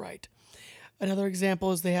together just right. Another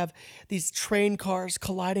example is they have these streetcars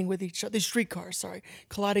colliding with each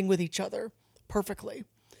other perfectly.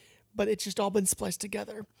 But it's just all been spliced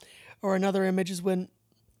together. Or another image is when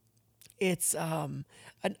it's an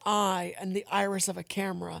eye and the iris of a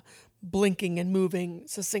camera blinking and moving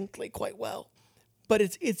succinctly quite well.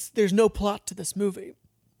 But there's no plot to this movie.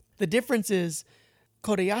 The difference is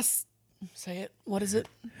say it. What is it?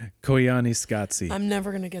 Koyaanisqatsi. I'm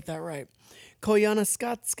never going to get that right.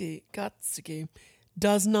 Koyaanisqatsi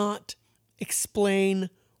does not explain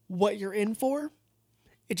what you're in for.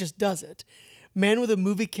 It just does it. Man with a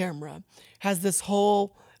Movie Camera has this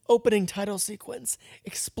whole opening title sequence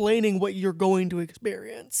explaining what you're going to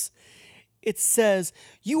experience. It says,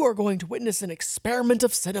 you are going to witness an experiment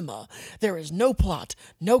of cinema. There is no plot,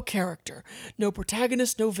 no character, no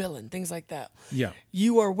protagonist, no villain, things like that. Yeah.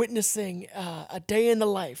 You are witnessing a day in the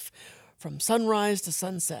life from sunrise to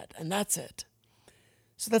sunset, and that's it.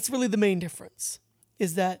 So that's really the main difference,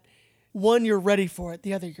 is that one, you're ready for it,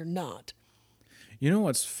 the other, you're not. You know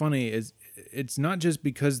what's funny is it's not just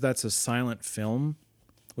because that's a silent film,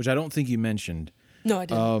 which I don't think you mentioned. No, I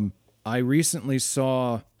didn't. I recently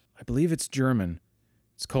saw, I believe it's German.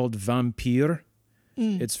 It's called Vampir.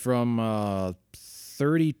 It's from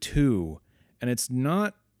 1932, and it's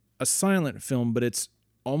not a silent film, but it's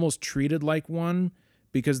almost treated like one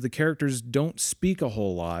because the characters don't speak a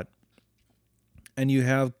whole lot, and you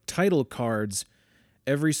have title cards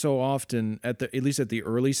every so often at least at the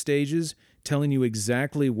early stages, telling you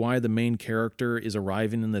exactly why the main character is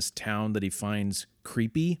arriving in this town that he finds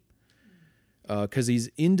creepy. Because he's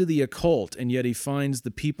into the occult, and yet he finds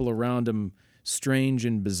the people around him strange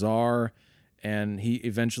and bizarre, and he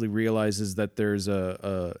eventually realizes that there's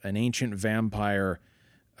an ancient vampire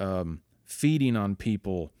feeding on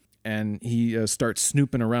people, and he starts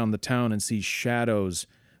snooping around the town and sees shadows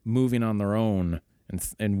moving on their own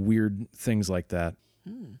and weird things like that.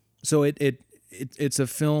 So it's a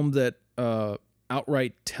film that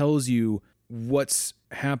outright tells you what's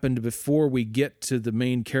happened before we get to the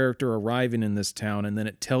main character arriving in this town, and then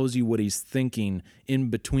it tells you what he's thinking in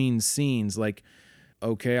between scenes. Like,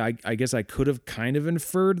 okay, I guess I could have kind of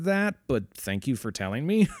inferred that, but thank you for telling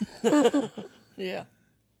me. Yeah.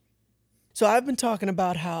 So I've been talking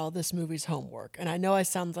about how this movie's homework, and I know I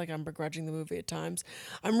sound like I'm begrudging the movie at times.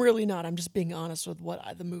 I'm really not. I'm just being honest with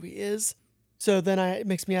what the movie is. So then it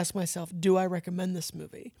makes me ask myself, do I recommend this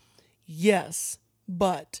movie? Yes,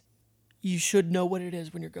 but you should know what it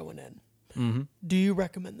is when you're going in. Mm-hmm. Do you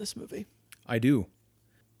recommend this movie? I do.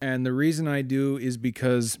 And the reason I do is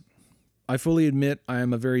because I fully admit I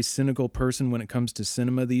am a very cynical person when it comes to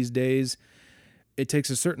cinema these days. It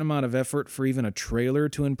takes a certain amount of effort for even a trailer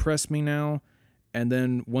to impress me now. And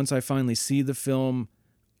then once I finally see the film,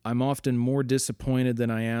 I'm often more disappointed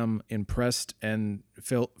than I am impressed and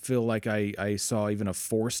feel like I saw even a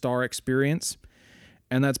 4-star experience.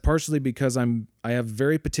 And that's partially because I have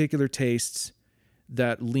very particular tastes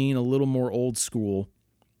that lean a little more old school.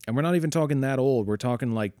 And we're not even talking that old. We're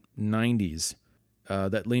talking like 90s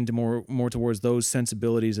that lean to more towards those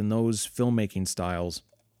sensibilities and those filmmaking styles.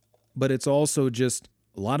 But it's also just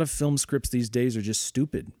a lot of film scripts these days are just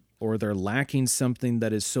stupid, or they're lacking something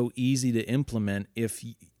that is so easy to implement if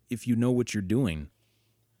you know what you're doing.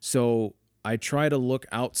 So I try to look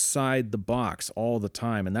outside the box all the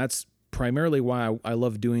time, and that's primarily why I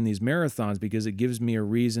love doing these marathons, because it gives me a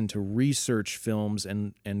reason to research films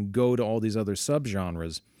and go to all these other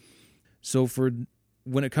subgenres. So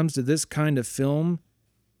when it comes to this kind of film,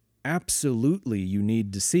 absolutely you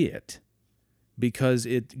need to see it, because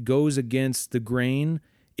it goes against the grain.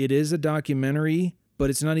 It is a documentary, but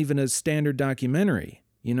it's not even a standard documentary.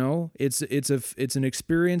 You know, it's an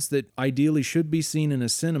experience that ideally should be seen in a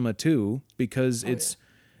cinema too, because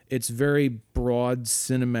it's very broad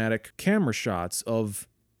cinematic camera shots of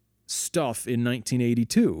stuff in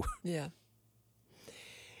 1982. Yeah.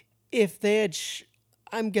 If they had,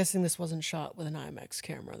 I'm guessing this wasn't shot with an IMAX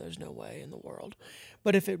camera. There's no way in the world.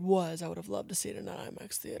 But if it was, I would have loved to see it in an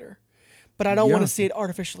IMAX theater. But I don't want to see it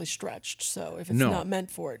artificially stretched. So if it's not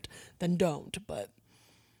meant for it, then don't. But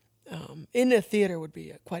in a theater would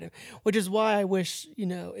be which is why I wish,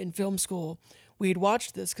 in film school we'd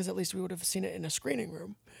watched this, because at least we would have seen it in a screening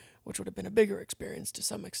room, which would have been a bigger experience to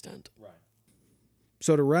some extent. Right.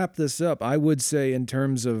 So to wrap this up, I would say in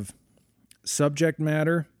terms of subject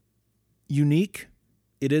matter, unique.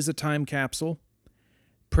 It is a time capsule.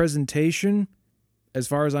 Presentation, as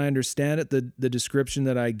far as I understand it, the description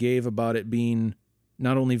that I gave about it being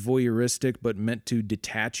not only voyeuristic, but meant to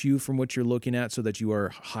detach you from what you're looking at so that you are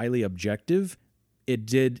highly objective.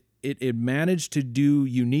 It managed to do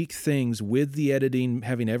unique things with the editing,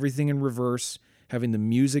 having everything in reverse, having the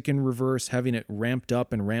music in reverse, having it ramped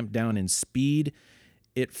up and ramped down in speed.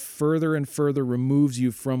 It further and further removes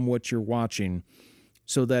you from what you're watching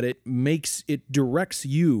so that it directs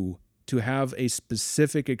you to have a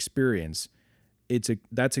specific experience.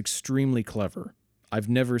 That's extremely clever. I've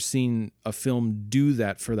never seen a film do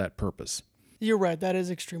that for that purpose. You're right. That is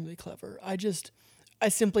extremely clever. I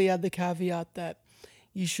simply add the caveat that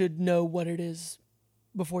you should know what it is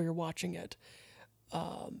before you're watching it.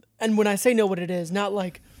 And when I say know what it is, not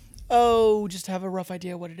like, just have a rough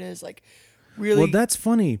idea what it is. Like, really. Well, that's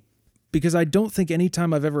funny, because I don't think any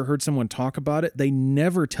time I've ever heard someone talk about it, they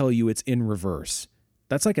never tell you it's in reverse.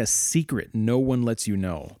 That's like a secret no one lets you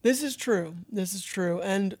know. This is true.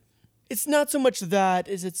 And it's not so much that,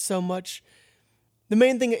 it's so much the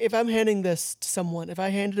main thing. If I'm handing this to someone, if I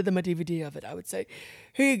handed them a DVD of it, I would say,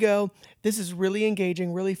 here you go. This is really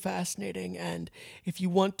engaging, really fascinating. And if you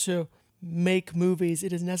want to make movies,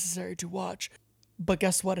 it is necessary to watch. But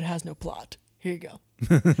guess what? It has no plot. Here you go.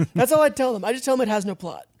 That's all I tell them. I just tell them it has no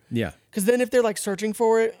plot. Yeah. Because then if they're like searching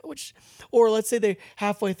for it, or let's say they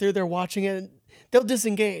halfway through they're watching it, and they'll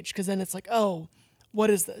disengage, because then it's like, what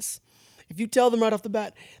is this? If you tell them right off the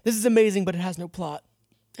bat, this is amazing, but it has no plot,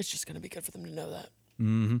 it's just going to be good for them to know that.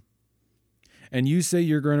 Mm-hmm. And you say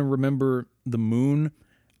you're going to remember the moon.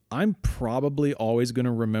 I'm probably always going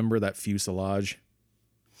to remember that fuselage.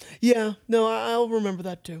 Yeah, no, I'll remember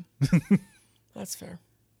that too. That's fair.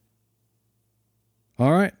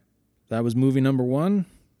 All right. That was movie number 1.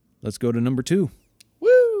 Let's go to number 2.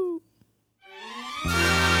 Woo!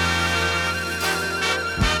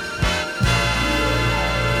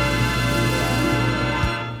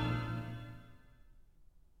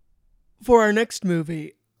 For our next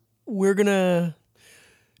movie, we're going to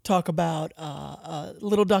talk about a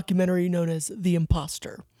little documentary known as The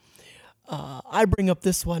Imposter. I bring up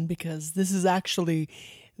this one because this is actually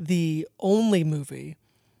the only movie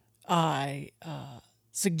I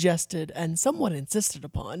suggested and somewhat insisted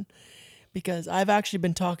upon, because I've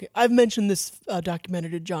mentioned this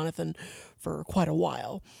documentary to Jonathan for quite a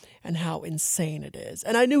while and how insane it is.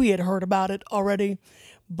 And I knew he had heard about it already,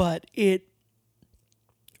 but it's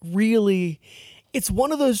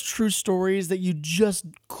one of those true stories that you just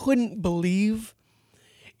couldn't believe.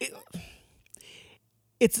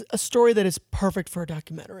 It's a story that is perfect for a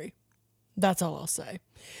documentary. That's all I'll say.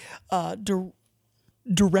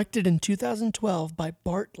 Directed in 2012 by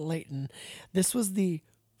Bart Layton. This was the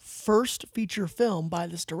first feature film by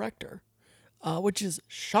this director, which is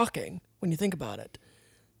shocking when you think about it.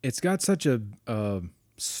 It's got such a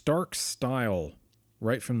stark style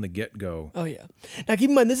right from the get-go. Oh, yeah. Now, keep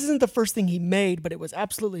in mind, this isn't the first thing he made, but it was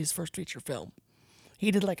absolutely his first feature film. He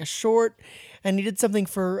did like a short, and he did something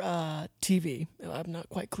for TV. I'm not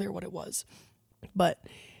quite clear what it was. But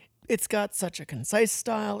it's got such a concise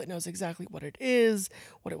style. It knows exactly what it is,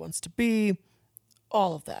 what it wants to be,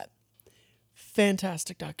 all of that.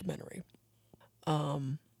 Fantastic documentary.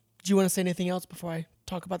 Do you want to say anything else before I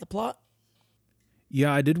talk about the plot?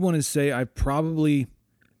 Yeah, I did want to say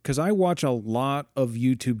because I watch a lot of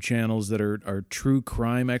YouTube channels that are true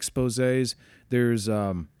crime exposés. There's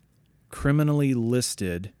Criminally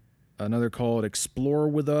Listed, another called Explore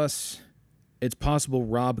With Us. It's possible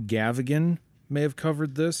Rob Gavigan may have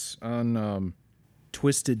covered this on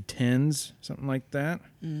Twisted Tens, something like that.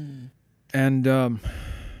 And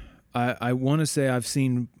I want to say I've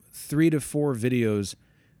seen 3 to 4 videos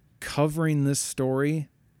covering this story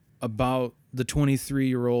about the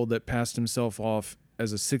 23-year-old that passed himself off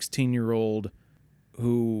as a 16-year-old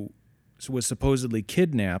who was supposedly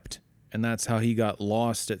kidnapped, and that's how he got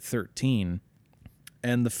lost at 13.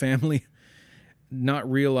 And the family not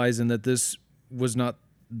realizing that this was not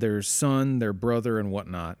their son, their brother, and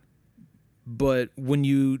whatnot. But when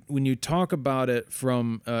you talk about it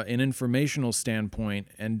from an informational standpoint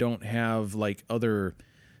and don't have like other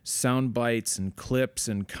sound bites and clips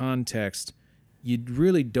and context, you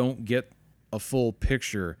really don't get a full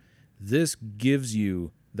picture. This gives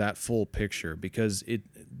you that full picture because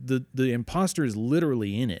the imposter is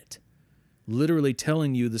literally in it, literally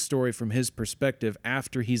telling you the story from his perspective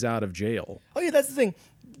after he's out of jail. Oh yeah, that's the thing.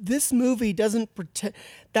 This movie doesn't pretend.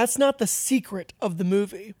 That's not the secret of the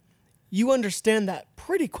movie. You understand that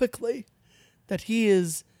pretty quickly, that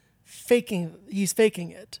he's faking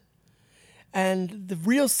it. And the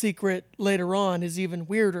real secret later on is even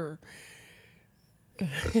weirder.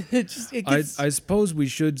 I suppose we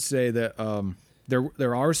should say that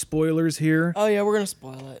there are spoilers here. Oh yeah, we're gonna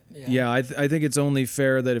spoil it. Yeah, I think it's only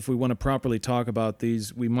fair that if we want to properly talk about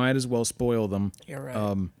these, we might as well spoil them. You're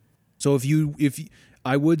right. So if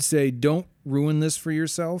I would say don't ruin this for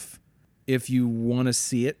yourself if you want to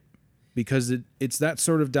see it, because it's that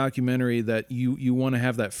sort of documentary that you want to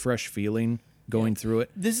have that fresh feeling going through it.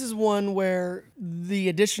 This is one where the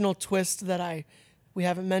additional twist that we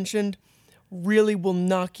haven't mentioned really will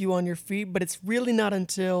knock you on your feet, but it's really not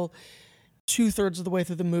until 2/3 of the way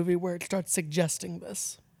through the movie where it starts suggesting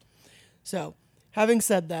this. So, having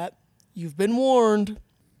said that, you've been warned.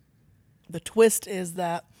 The twist is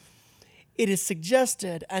that it is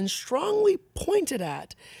suggested and strongly pointed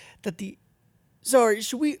at that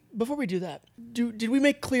before we do that, did we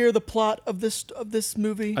make clear the plot of this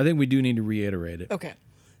movie? I think we do need to reiterate it. Okay.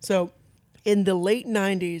 So, in the late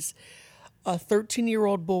 90s, a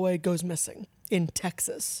 13-year-old boy goes missing in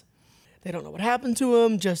Texas. They don't know what happened to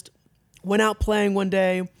him, just went out playing one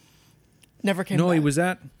day, never came back. No, he was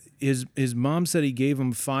at his mom said he gave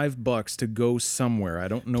him $5 to go somewhere. I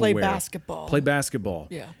don't know where. Play basketball.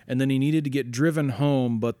 Yeah. And then he needed to get driven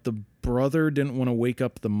home, but the brother didn't want to wake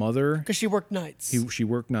up the mother because she worked nights. She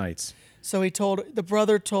worked nights. So the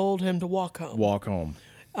brother told him to walk home. Walk home.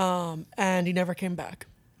 And he never came back.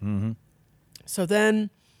 Mm-hmm. So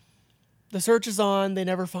then the search is on. They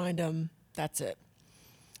never find him. That's it.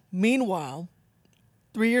 Meanwhile,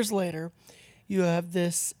 3 years later, you have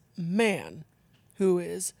this man who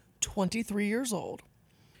is 23 years old.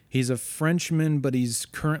 He's a Frenchman, but he's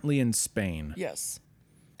currently in Spain. Yes.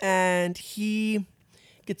 And he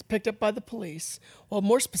gets picked up by the police. Well,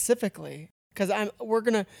 more specifically, because we're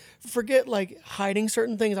going to forget like hiding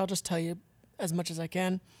certain things. I'll just tell you as much as I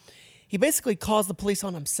can. He basically calls the police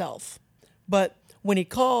on himself. But when he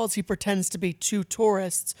calls, he pretends to be 2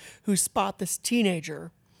 tourists who spot this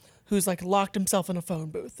teenager who's like locked himself in a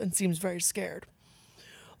phone booth and seems very scared.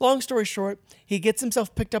 Long story short, he gets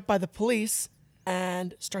himself picked up by the police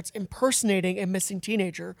and starts impersonating a missing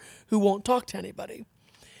teenager who won't talk to anybody.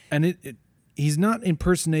 And he's not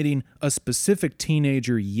impersonating a specific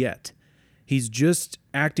teenager yet. He's just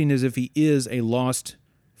acting as if he is a lost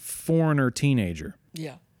foreigner teenager.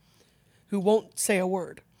 Yeah. Who won't say a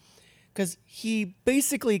word. Because he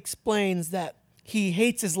basically explains that he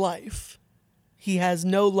hates his life. He has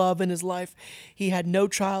no love in his life. He had no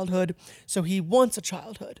childhood, so he wants a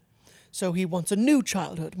childhood. So he wants a new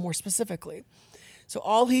childhood, more specifically. So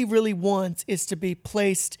all he really wants is to be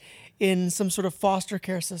placed in some sort of foster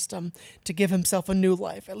care system to give himself a new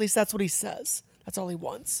life. At least that's what he says. That's all he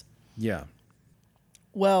wants. Yeah.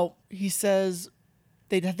 Well, he says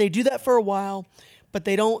they do that for a while, but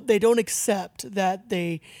they don't accept that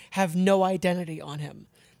they have no identity on him.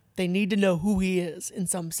 They need to know who he is in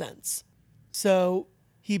some sense. So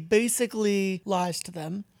he basically lies to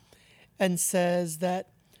them and says that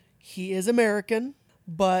he is American,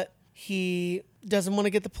 but he doesn't want to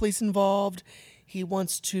get the police involved. He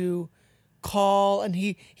wants to call, and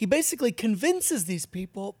he basically convinces these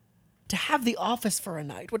people to have the office for a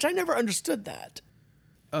night, which I never understood that.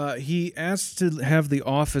 He asks to have the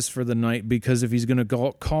office for the night because if he's going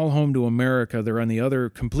to call home to America, they're on the other,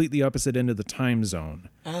 completely opposite end of the time zone.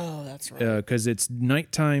 Oh, that's right. Because it's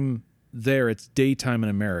nighttime there, it's daytime in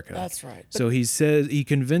America. That's right. So he says, he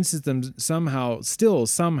convinces them somehow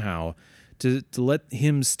to let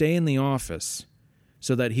him stay in the office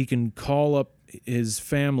so that he can call up his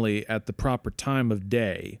family at the proper time of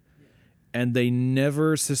day. And they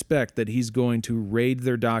never suspect that he's going to raid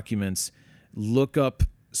their documents, look up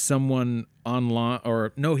someone online,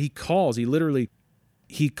 or no, he calls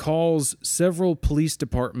several police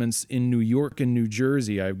departments in New York and New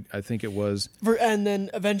Jersey, I think it was. And then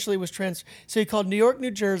eventually was transferred. So he called New York,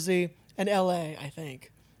 New Jersey, and L.A., I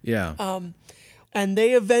think. Yeah. And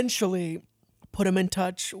they eventually put him in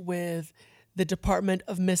touch with the Department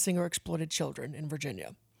of Missing or Exploited Children in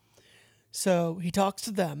Virginia. So he talks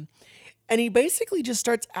to them, and he basically just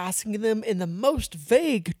starts asking them in the most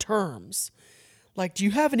vague terms, like, do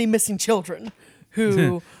you have any missing children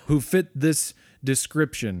who fit this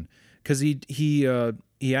description? Because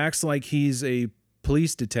he acts like he's a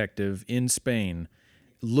police detective in Spain,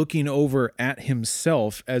 looking over at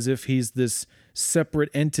himself as if he's this separate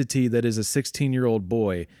entity that is a 16-year-old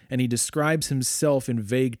boy, and he describes himself in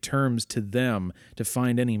vague terms to them to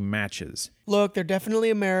find any matches. Look, they're definitely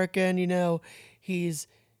American. He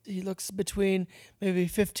looks between maybe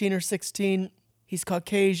 15 or 16. He's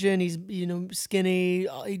Caucasian. He's skinny.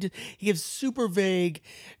 He gives super vague,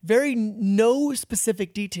 very no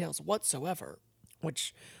specific details whatsoever,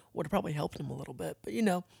 which would have probably helped him a little bit. But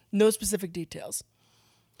no specific details.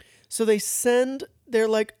 So they're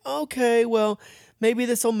like, okay, well, maybe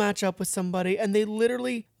this will match up with somebody, and they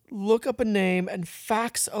literally look up a name and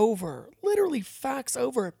fax over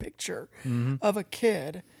a picture of a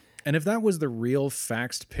kid. And if that was the real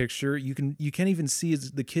faxed picture, you can't even see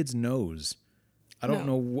the kid's nose. I don't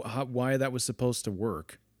know why that was supposed to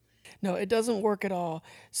work. No, it doesn't work at all.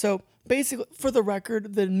 So basically, for the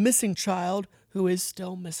record, the missing child, who is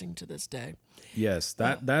still missing to this day. Yes,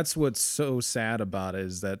 that's what's so sad about it,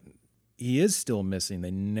 is that he is still missing.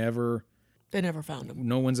 They never found him.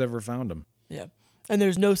 No one's ever found him. Yeah. And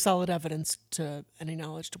there's no solid evidence to any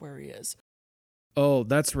knowledge to where he is. Oh,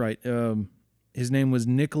 that's right. His name was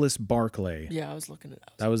Nicholas Barclay. Yeah, I was looking at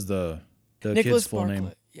that. That was the Nicholas kid's full Barclay.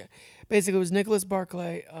 name. Yeah. Basically, it was Nicholas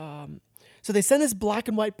Barclay. So they send this black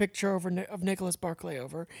and white picture of Nicholas Barclay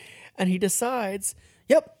over, and he decides,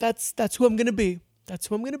 yep, that's who I'm going to be. That's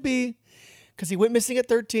who I'm going to be, because he went missing at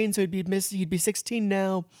 13, so he'd be 16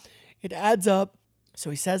 now. It adds up, so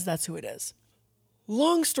he says that's who it is.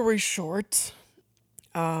 Long story short,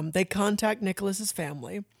 they contact Nicholas's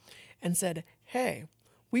family and said, hey,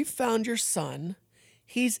 we found your son.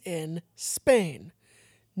 He's in Spain.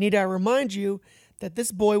 Need I remind you that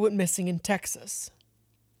this boy went missing in Texas?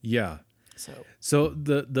 Yeah. So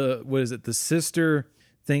the what is it? The sister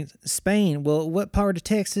thinks Spain. Well, what part of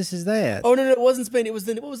Texas is that? Oh no, it wasn't Spain. It was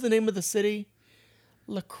what was the name of the city?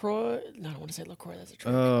 LaCroix. No, I don't want to say LaCroix. That's a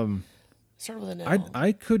trick. Started with an L.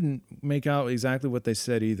 I couldn't make out exactly what they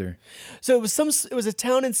said either. So it was a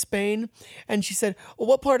town in Spain, and she said, well,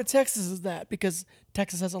 what part of Texas is that? Because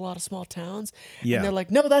Texas has a lot of small towns. Yeah. And they're like,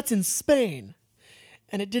 no, that's in Spain.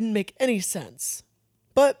 And it didn't make any sense.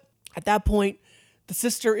 But at that point, the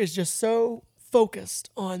sister is just so focused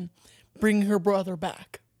on bringing her brother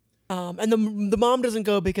back. And the mom doesn't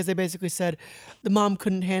go because they basically said the mom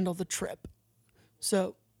couldn't handle the trip.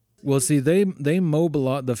 So... Well, see, the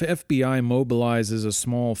FBI mobilizes a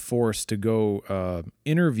small force to go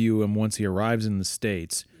interview him once he arrives in the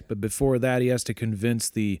States. But before that, he has to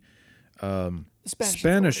convince the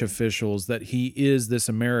Spanish officials that he is this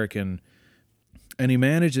American. And he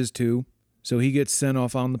manages to. So he gets sent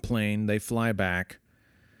off on the plane. They fly back.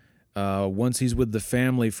 Once he's with the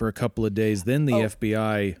family for a couple of days, then the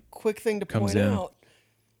FBI Quick thing to comes point in. out.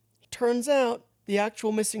 Turns out the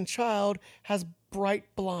actual missing child has bright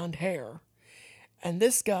blonde hair. And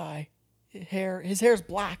this guy, his hair's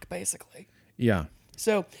black, basically. Yeah.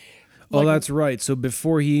 So, Oh, that's right. So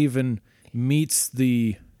before he even meets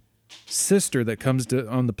the sister that comes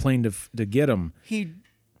on the plane to get him, he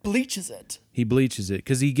bleaches it. he bleaches it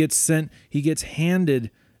because he gets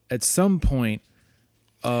handed at some point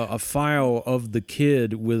a file of the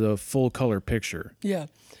kid with a full color picture. Yeah.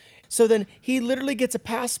 So then he literally gets a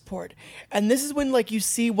passport. And this is when, like, you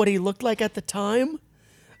see what he looked like at the time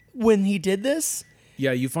when he did this.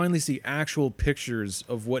 Yeah, you finally see actual pictures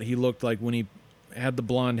of what he looked like when he had the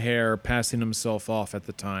blonde hair, passing himself off at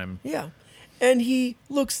the time. Yeah. And he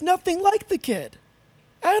looks nothing like the kid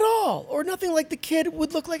at all, or nothing like the kid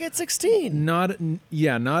would look like at 16. Not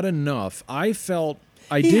enough. I feel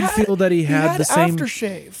that he had the same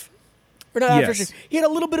aftershave. Or not Yes. aftershave. He had a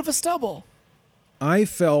little bit of a stubble. I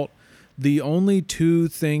felt the only two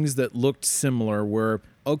things that looked similar were,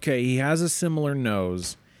 okay, he has a similar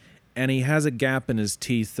nose and he has a gap in his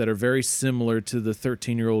teeth that are very similar to the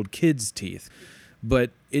 13-year-old kid's teeth.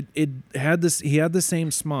 But he had the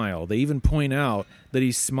same smile. They even point out that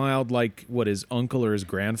he smiled like his uncle or his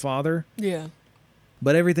grandfather. Yeah.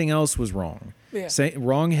 But everything else was wrong. Yeah.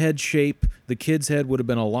 Wrong head shape. The kid's head would have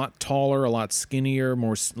been a lot taller, a lot skinnier,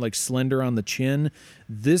 more like slender on the chin.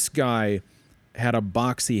 This guy had a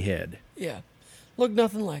boxy head. Yeah. Looked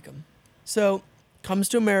nothing like him. So, comes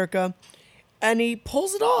to America, and he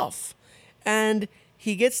pulls it off. And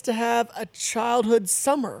he gets to have a childhood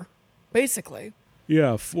summer, basically.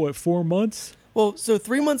 Yeah, 4 months? Well, so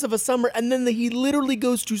 3 months of a summer, and then he literally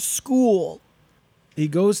goes to school He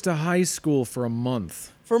goes to high school for a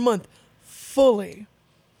month. for a month, fully.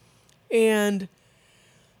 And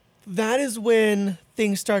that is when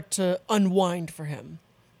things start to unwind for him.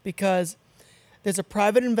 Because there's a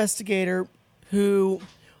private investigator who...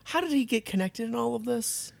 How did he get connected in all of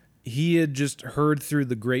this? He had just heard through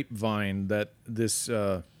the grapevine that this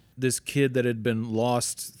kid that had been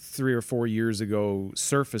lost 3 or 4 years ago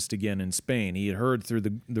surfaced again in Spain. He had heard through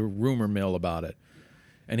the rumor mill about it.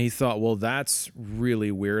 And he thought, well, that's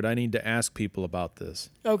really weird. I need to ask people about this.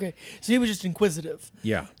 Okay, so he was just inquisitive.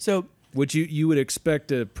 Yeah. So, Which you would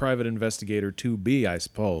expect a private investigator to be, I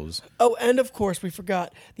suppose. oh, and of course, we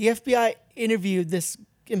forgot. The FBI interviewed this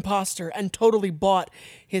imposter and totally bought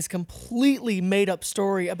his completely made-up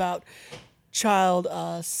story about a child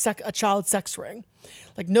sex ring.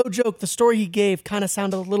 Like, no joke, the story he gave kind of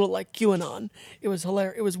sounded a little like QAnon. It was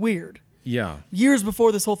hilarious. It was weird. Yeah. Years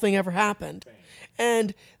before this whole thing ever happened.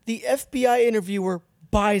 And the FBI interviewer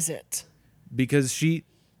buys it. Because she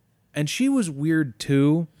was weird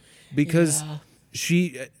too, because Yeah.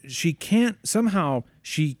 she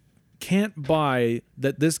can't buy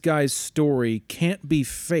that this guy's story can't be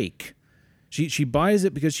fake. She buys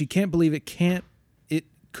it because she can't believe it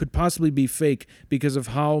could possibly be fake because of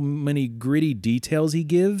how many gritty details he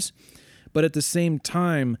gives. But at the same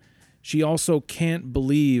time, she also can't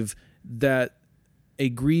believe that a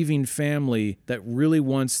grieving family that really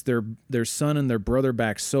wants their son and their brother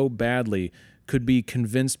back so badly could be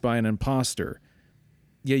convinced by an imposter.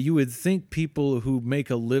 Yeah, you would think people who make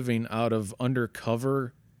a living out of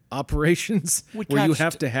undercover operations where you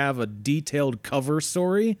have to have a detailed cover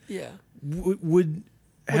story Yeah. would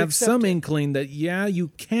have accept some it. inkling that, yeah, you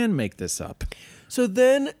can make this up. So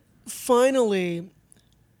then, finally,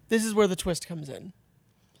 this is where the twist comes in.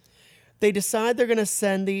 They decide they're going to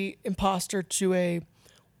send the imposter to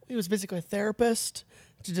it was basically a therapist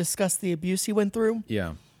to discuss the abuse he went through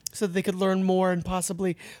Yeah. so that they could learn more and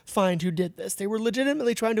possibly find who did this. They were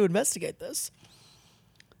legitimately trying to investigate this.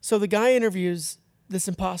 So the guy interviews this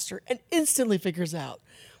imposter and instantly figures out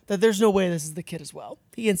that there's no way this is the kid as well.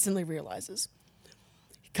 He instantly realizes.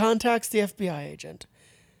 He contacts the FBI agent.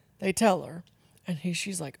 They tell her, and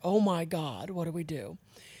she's like, oh my God, what do we do?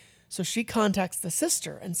 So she contacts the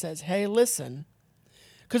sister and says, hey, listen.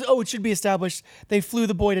 Because, it should be established, they flew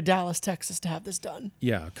the boy to Dallas, Texas to have this done.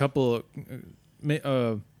 Yeah, a couple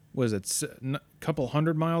couple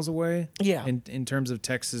 100 miles away? Yeah. In terms of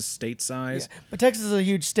Texas state size? Yeah. But Texas is a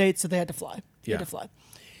huge state, so they had to fly. They had to fly.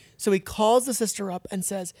 So he calls the sister up and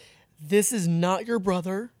says, this is not your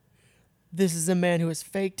brother. This is a man who has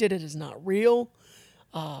faked it. It is not real.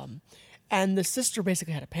 And the sister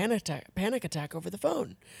basically had a panic attack over the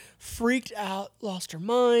phone. Freaked out, lost her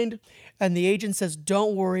mind. And the agent says,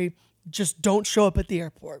 don't worry, just don't show up at the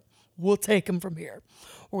airport. We'll take him from here.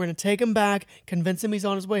 We're going to take him back, convince him he's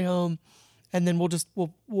on his way home, and then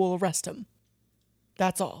we'll arrest him.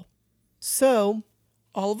 That's all. So,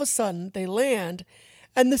 all of a sudden, they land,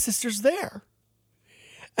 And the sister's there.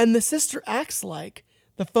 And the sister acts like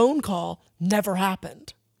the phone call never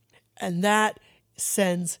happened. And that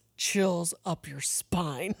sends chills up your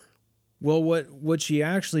spine. Well, what she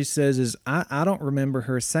actually says is, I don't remember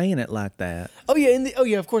her saying it like that. Oh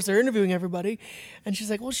yeah, of course they're interviewing everybody, and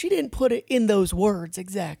she's like, "Well, she didn't put it in those words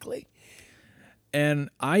exactly." And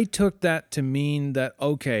I took that to mean that,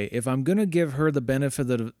 okay, if I'm going to give her the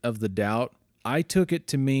benefit of the doubt, I took it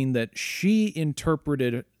to mean that she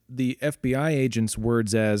interpreted the FBI agent's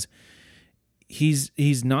words as,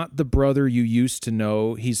 he's not the brother you used to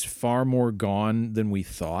know. He's far more gone than we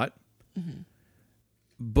thought. Mm-hmm.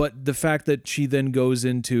 But the fact that she then goes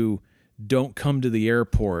into, don't come to the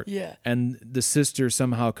airport, and the sister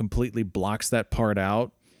somehow completely blocks that part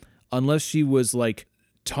out, unless she was like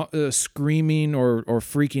screaming or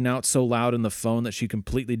freaking out so loud in the phone that she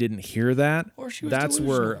completely didn't hear that, or she was that's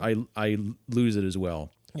delusional. where I lose it as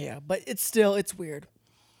well. Yeah, but it's weird.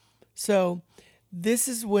 So this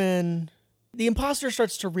is when the imposter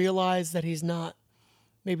starts to realize that he's not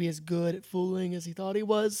maybe as good at fooling as he thought he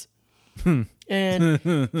was.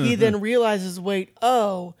 And he then realizes, wait,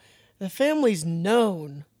 the family's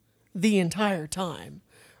known the entire time,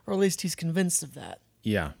 or at least he's convinced of that.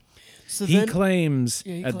 Yeah. So he claims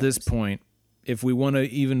at this point, if we want to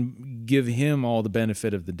even give him all the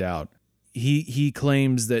benefit of the doubt, he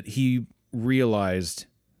claims that he realized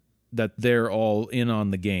that they're all in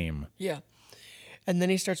on the game. Yeah. And then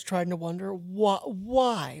he starts trying to wonder,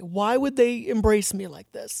 why? Why would they embrace me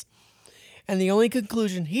like this? And the only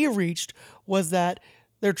conclusion he reached was that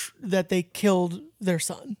they killed their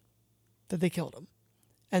son, that they killed him,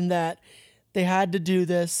 and that they had to do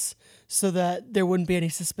this so that there wouldn't be any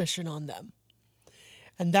suspicion on them.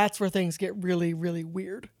 And that's where things get really, really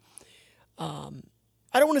weird. I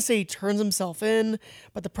don't want to say he turns himself in,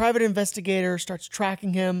 but the private investigator starts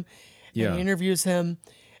tracking him and he interviews him.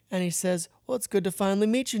 And he says, well, it's good to finally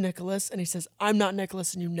meet you, Nicholas. And he says, I'm not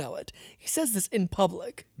Nicholas and you know it. He says this in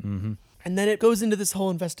public. Mm-hmm. And then it goes into this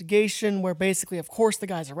whole investigation where basically, of course, the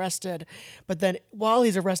guy's arrested. But then while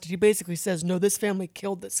he's arrested, he basically says, no, this family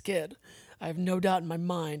killed this kid. I have no doubt in my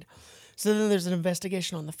mind. So then there's an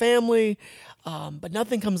investigation on the family, but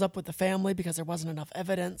nothing comes up with the family because there wasn't enough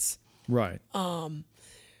evidence. Right.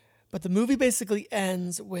 But the movie basically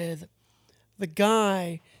ends with the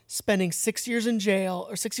guy spending 6 years in jail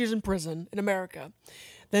or 6 years in prison in America,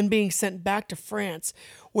 then being sent back to France,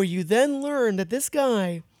 where you then learn that this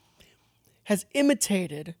guy has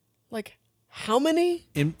imitated, like, how many?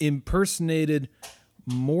 Impersonated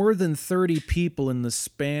more than 30 people in the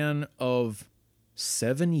span of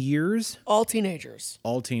 7 years? All teenagers.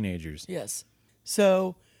 All teenagers. Yes.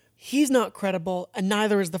 So he's not credible, and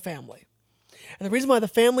neither is the family. And the reason why the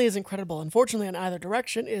family isn't credible, unfortunately, in either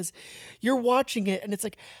direction, is you're watching it, and it's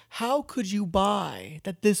like, how could you buy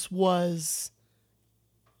that this was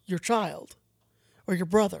your child or your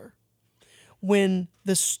brother? When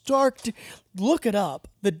look it up,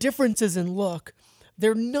 the differences in look,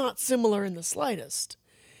 they're not similar in the slightest.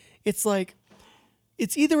 It's like,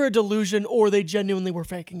 it's either a delusion or they genuinely were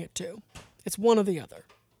faking it too. It's one or the other.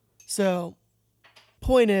 So,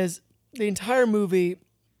 point is, the entire movie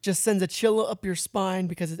just sends a chill up your spine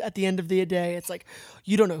because at the end of the day, it's like,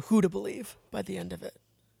 you don't know who to believe by the end of it.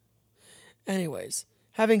 Anyways,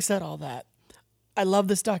 having said all that, I love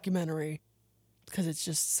this documentary because it's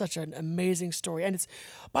just such an amazing story. And it's,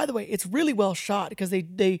 by the way, it's really well shot because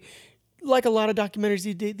they like a lot of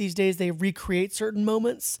documentaries these days, they recreate certain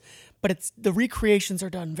moments, but the recreations are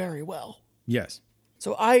done very well. Yes.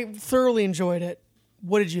 So I thoroughly enjoyed it.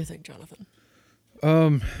 What did you think, Jonathan?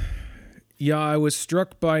 Yeah, I was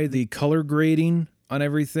struck by the color grading on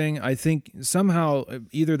everything. I think somehow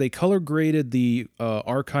either they color graded the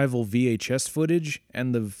archival VHS footage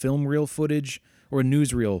and the film reel footage or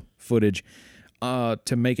newsreel footage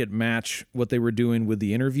to make it match what they were doing with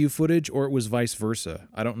the interview footage, or it was vice versa.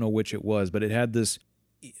 I don't know which it was, but it had this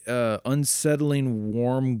unsettling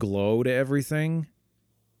warm glow to everything.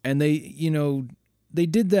 And they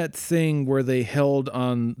did that thing where they held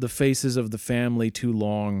on the faces of the family too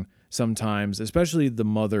long sometimes, especially the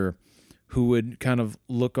mother, who would kind of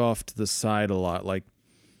look off to the side a lot, like,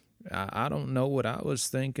 I don't know what I was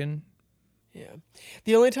thinking. Yeah.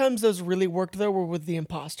 The only times those really worked, though, were with the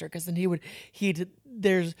imposter, because then he was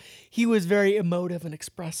very emotive and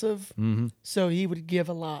expressive, so he would give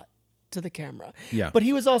a lot to the camera. Yeah. But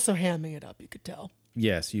he was also hamming it up, you could tell.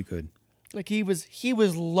 Yes, you could. Like, he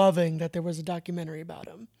was loving that there was a documentary about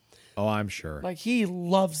him. Oh, I'm sure. Like, he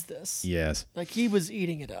loves this. Yes. Like, he was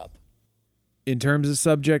eating it up. In terms of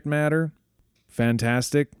subject matter,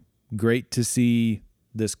 fantastic. Great to see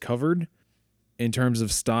this covered. In terms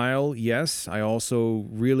of style, yes. I also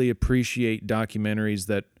really appreciate documentaries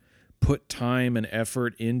that put time and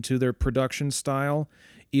effort into their production style,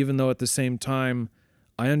 even though at the same time,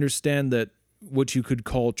 I understand that what you could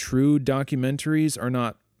call true documentaries are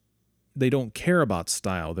not, they don't care about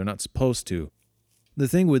style. They're not supposed to. The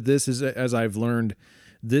thing with this is, as I've learned,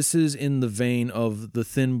 this is in the vein of The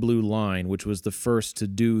Thin Blue Line, which was the first to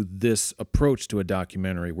do this approach to a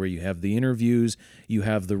documentary, where you have the interviews, you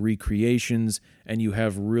have the recreations, and you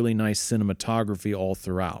have really nice cinematography all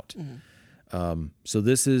throughout. So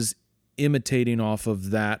this is imitating off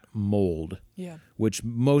of that mold, which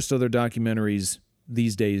most other documentaries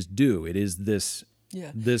these days do. It is this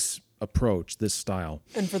approach, this style.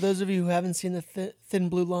 And for those of you who haven't seen The Thin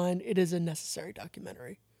Blue Line, it is a necessary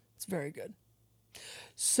documentary. It's very good.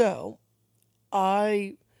 So,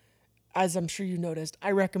 as I'm sure you noticed,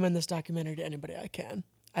 I recommend this documentary to anybody I can.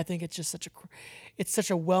 I think it's just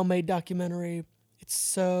such a well-made documentary. It's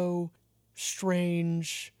so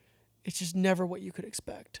strange. It's just never what you could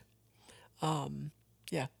expect. 10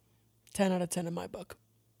 out of 10 in my book.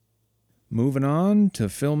 Moving on to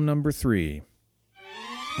film number 3.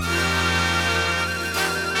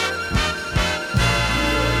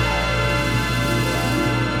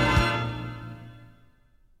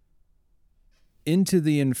 Into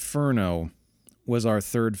the Inferno was our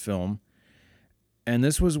third film, and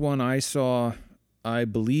this was one I saw, I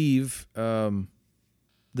believe, the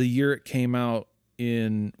year it came out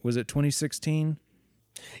in, was it 2016?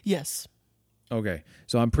 Yes. Okay,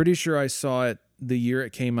 so I'm pretty sure I saw it the year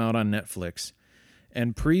it came out on Netflix,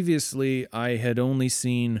 and previously I had only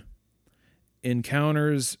seen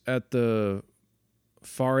Encounters at the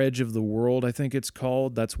Far Edge of the World, I think it's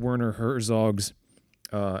called. That's Werner Herzog's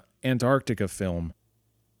Antarctica film.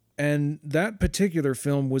 And that particular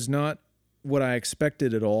film was not what I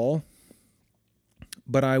expected at all,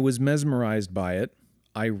 but I was mesmerized by it.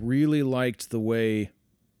 I really liked the way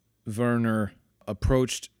Werner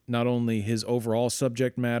approached not only his overall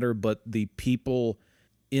subject matter, but the people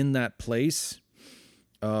in that place,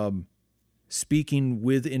 speaking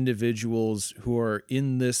with individuals who are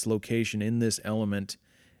in this location, in this element.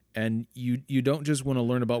 And you don't just want to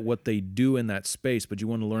learn about what they do in that space, but you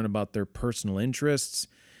want to learn about their personal interests.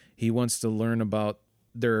 He wants to learn about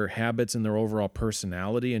their habits and their overall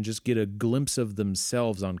personality and just get a glimpse of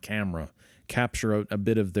themselves on camera, capture a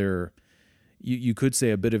bit of their, you could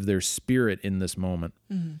say a bit of their spirit in this moment.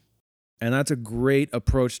 Mm-hmm. And that's a great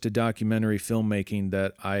approach to documentary filmmaking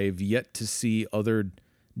that I've yet to see other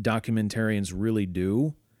documentarians really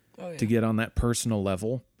do, to get on that personal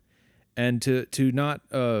level. And to not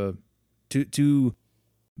to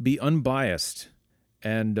be unbiased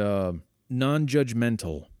and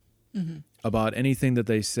non-judgmental about anything that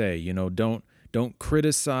they say. You know, don't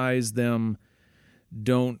criticize them.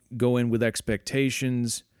 Don't go in with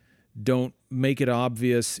expectations. Don't make it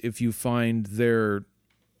obvious if you find their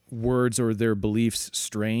words or their beliefs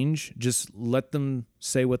strange. Just let them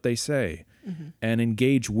say what they say and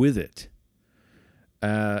engage with it.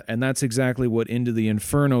 And that's exactly what Into the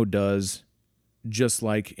Inferno does, just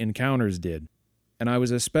like Encounters did. And I was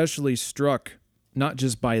especially struck, not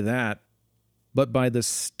just by that, but by the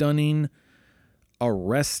stunning,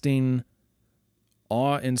 arresting,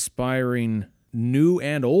 awe-inspiring new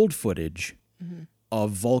and old footage of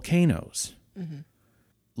volcanoes.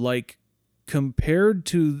 Like, compared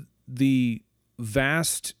to the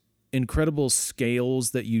vast, incredible scales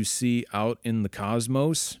that you see out in the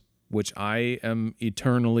cosmos, which I am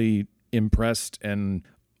eternally impressed and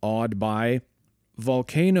awed by,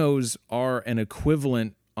 volcanoes are an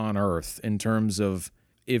equivalent on Earth in terms of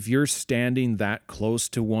if you're standing that close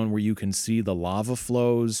to one where you can see the lava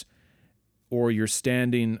flows, or you're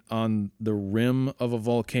standing on the rim of a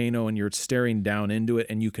volcano and you're staring down into it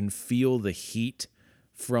and you can feel the heat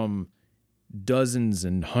from dozens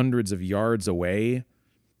and hundreds of yards away,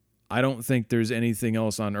 I don't think there's anything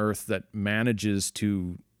else on Earth that manages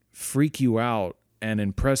to freak you out and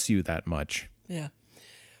impress you that much. Yeah.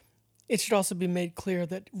 It should also be made clear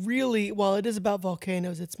that really, while it is about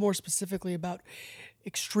volcanoes, it's more specifically about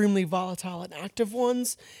extremely volatile and active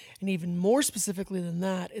ones. And even more specifically than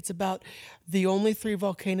that, it's about the only 3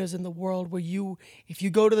 volcanoes in the world where if you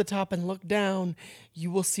go to the top and look down,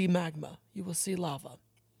 you will see magma. You will see lava.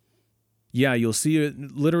 Yeah, you'll see it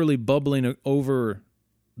literally bubbling over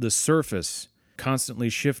the surface, constantly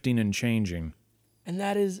shifting and changing. And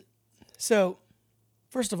that is, so,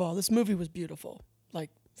 first of all, this movie was beautiful,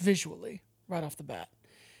 like visually, right off the bat.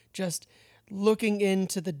 Just looking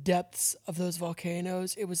into the depths of those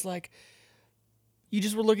volcanoes, it was like you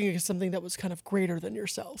just were looking at something that was kind of greater than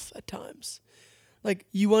yourself at times. Like,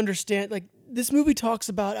 you understand, like, this movie talks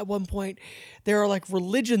about at one point there are like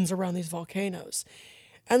religions around these volcanoes.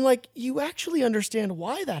 And like you actually understand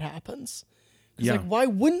why that happens. It's Yeah. like, why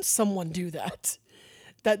wouldn't someone do that?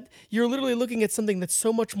 That you're literally looking at something that's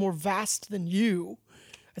so much more vast than you,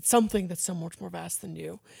 at something that's so much more vast than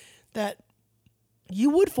you, that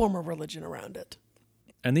you would form a religion around it.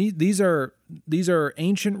 And these are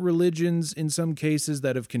ancient religions in some cases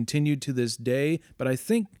that have continued to this day, but I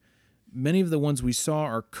think many of the ones we saw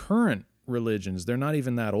are current religions. They're not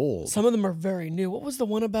even that old. Some of them are very new. What was the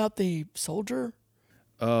one about the soldier?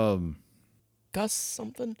 Gus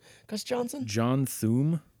something? Gus Johnson? John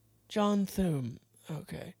Thune. John Thune.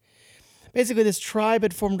 Okay. Basically, this tribe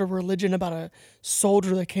had formed a religion about a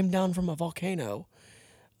soldier that came down from a volcano,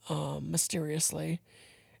 mysteriously.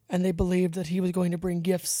 And they believed that he was going to bring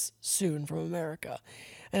gifts soon from America.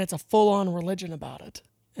 And it's a full-on religion about it.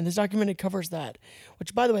 And this documentary covers that.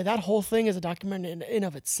 Which, by the way, that whole thing is a documentary in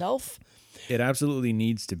of itself. It absolutely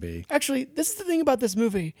needs to be. Actually, this is the thing about this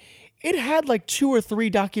movie. It had like 2 or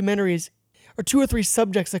 3 documentaries, or 2 or 3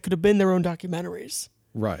 subjects that could have been their own documentaries.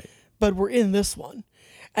 Right. But were in this one.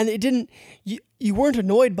 And it didn't, you weren't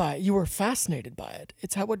annoyed by it. You were fascinated by it.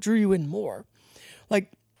 It's what drew you in more.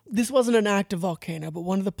 Like, this wasn't an active volcano, but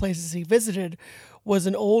one of the places he visited was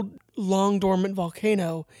an old, long dormant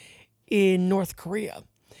volcano in North Korea.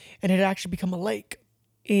 And it had actually become a lake.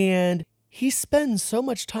 And he spends so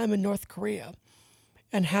much time in North Korea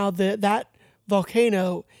and how that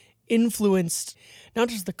volcano influenced not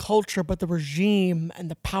just the culture, but the regime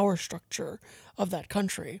and the power structure of that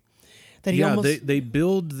country. That he almost, they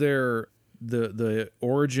build the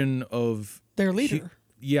origin of their leader.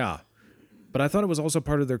 Yeah. But I thought it was also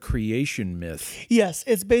part of their creation myth. Yes,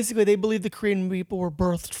 it's basically they believe the Korean people were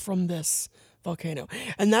birthed from this volcano.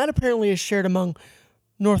 And that apparently is shared among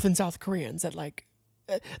North and South Koreans, that like,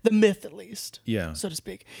 the myth at least, Yeah. so to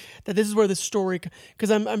speak. That this is where the story,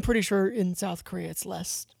 because I'm pretty sure in South Korea it's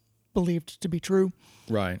less believed to be true,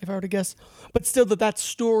 Right. if I were to guess. But still that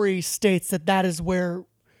story states that is where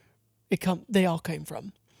they all came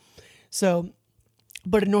from. So,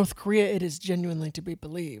 but in North Korea it is genuinely to be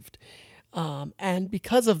believed. And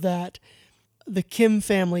because of that, the Kim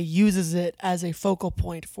family uses it as a focal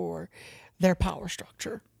point for their power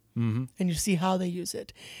structure. Mm-hmm. And you see how they use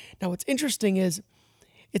it. Now, what's interesting is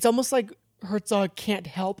it's almost like Herzog can't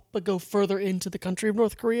help but go further into the country of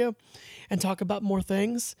North Korea and talk about more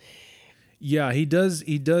things. Yeah, he does.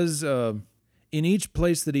 In each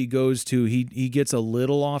place that he goes to, he gets a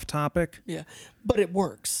little off topic. Yeah, but it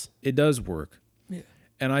works. It does work. Yeah.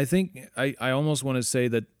 And I think I almost want to say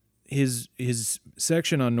that his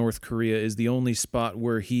section on North Korea is the only spot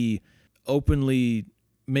where he openly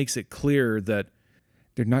makes it clear that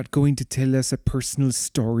they're not going to tell us a personal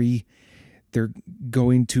story. They're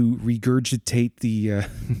going to regurgitate the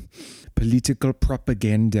political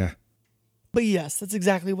propaganda. But yes, that's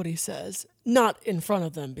exactly what he says. Not in front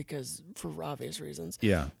of them, because for obvious reasons.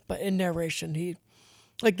 Yeah. But in narration,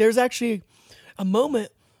 there's actually a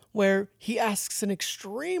moment where he asks an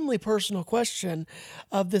extremely personal question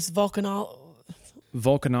of this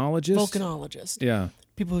volcanologist. Yeah.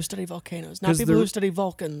 People who study volcanoes. Not people who study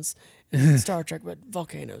Vulcans in Star Trek, but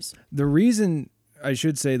volcanoes. The reason I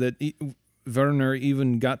should say that Werner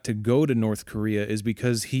even got to go to North Korea is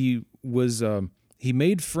because he was he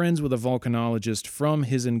made friends with a volcanologist from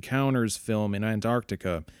his Encounters film in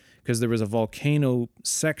Antarctica, because there was a volcano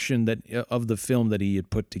section of the film that he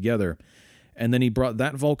had put together. And then he brought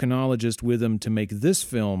that volcanologist with him to make this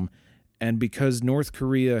film. And because North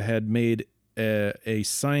Korea had made a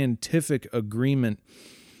scientific agreement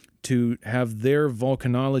to have their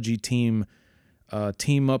volcanology team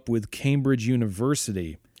team up with Cambridge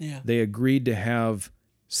University, they agreed to have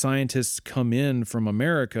scientists come in from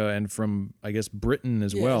America and from, I guess, Britain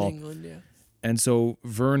as well. England, yeah. And so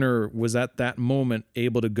Werner was at that moment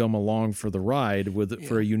able to come along for the ride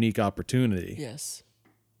for a unique opportunity. Yes.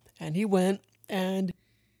 And he went, and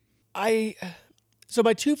so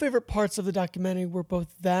my 2 favorite parts of the documentary were both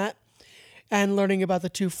that and learning about the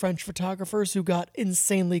 2 French photographers who got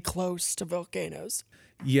insanely close to volcanoes.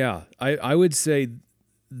 Yeah, I would say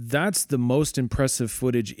that's the most impressive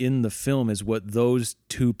footage in the film, is what those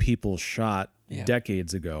 2 people shot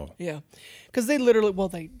decades ago. Yeah, because they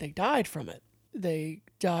literally, they died from it. They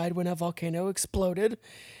died when a volcano exploded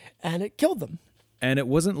and it killed them. And it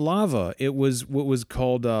wasn't lava. It was what was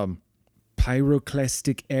called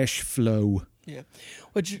pyroclastic ash flow. Yeah,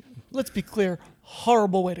 which, let's be clear,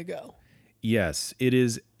 horrible way to go. Yes, it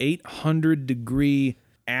is 800-degree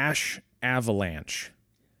ash avalanche.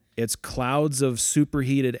 It's clouds of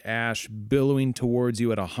superheated ash billowing towards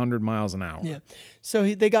you at 100 miles an hour. Yeah,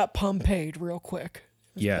 so they got Pompeii'd real quick.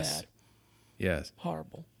 It was Yes. bad. Yes.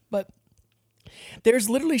 Horrible. But there's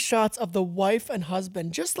literally shots of the wife and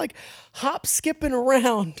husband just like hop skipping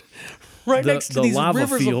around right next to The these lava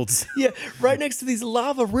rivers fields. right next to these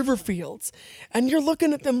lava river fields. And you're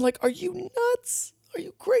looking at them like, are you nuts? Are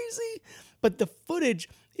you crazy? But the footage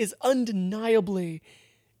is undeniably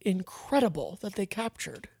incredible that they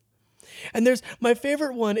captured. And there's my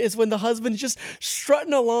favorite one is when the husband's just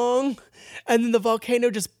strutting along and then the volcano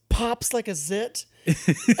just pops like a zit.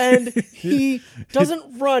 And he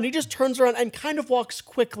doesn't run. He just turns around and kind of walks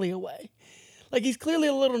quickly away. Like he's clearly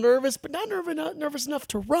a little nervous, but not nervous enough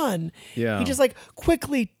to run. Yeah. He just like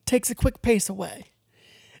quickly takes a quick pace away.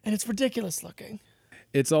 And it's ridiculous looking.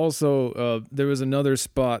 It's also, there was another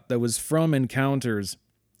spot that was from Encounters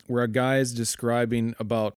where a guy is describing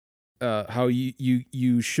about how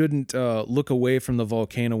you shouldn't look away from the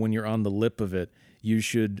volcano when you're on the lip of it. You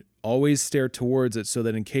should always stare towards it so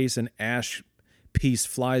that in case an ash piece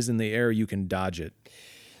flies in the air, you can dodge it.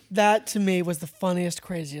 That to me was the funniest,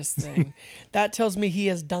 craziest thing. That tells me he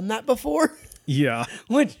has done that before, Yeah.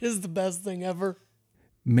 which is the best thing ever.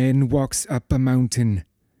 Man walks up a mountain.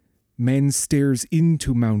 Man stares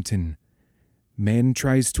into mountain. Man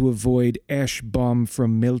tries to avoid ash bomb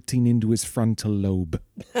from melting into his frontal lobe.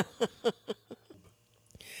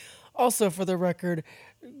 Also, for the record,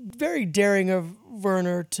 very daring of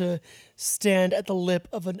Werner to stand at the lip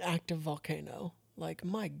of an active volcano. Like,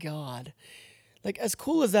 my God. Like, as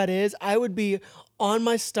cool as that is, I would be on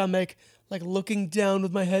my stomach, like looking down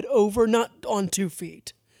with my head over, not on 2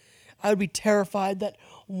 feet. I would be terrified that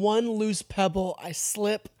one loose pebble, I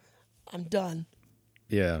slip, I'm done.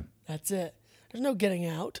 Yeah. That's it. There's no getting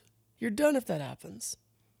out. You're done if that happens.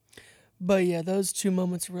 But yeah, those 2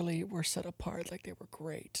 moments really were set apart. Like, they were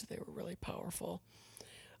great. They were really powerful.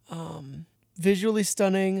 Visually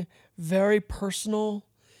stunning, very personal.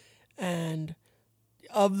 And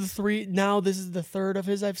of the 3, now this is the 3rd of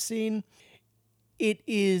his I've seen. It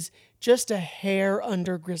is just a hair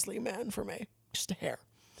under Grizzly Man for me. Just a hair.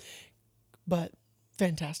 But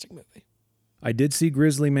fantastic movie. I did see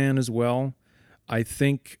Grizzly Man as well. I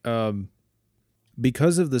think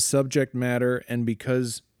because of the subject matter and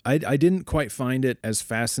because I didn't quite find it as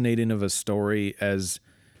fascinating of a story as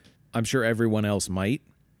I'm sure everyone else might.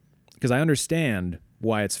 Because I understand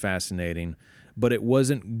why it's fascinating, but it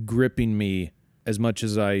wasn't gripping me as much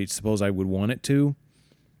as I suppose I would want it to.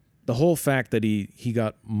 The whole fact that he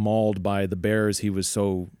got mauled by the bears he was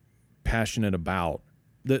so passionate about,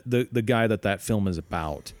 the guy that film is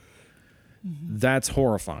about, that's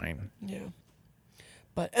horrifying. Yeah.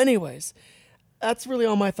 But anyways, that's really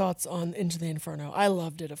all my thoughts on Into the Inferno. I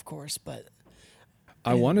loved it, of course, but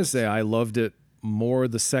I want to say I loved it more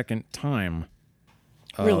the second time.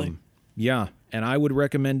 Really? Yeah, and I would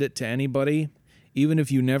recommend it to anybody, even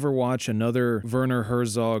if you never watch another Werner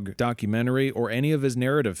Herzog documentary or any of his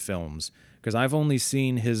narrative films, because I've only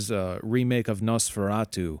seen his remake of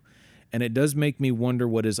Nosferatu, and it does make me wonder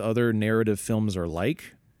what his other narrative films are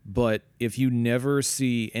like. But if you never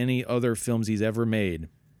see any other films he's ever made,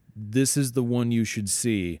 this is the one you should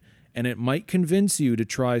see, and it might convince you to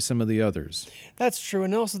try some of the others. that's true.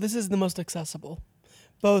 And also, this is the most accessible,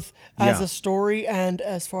 both as Yeah. a story and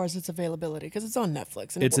as far as its availability, because it's on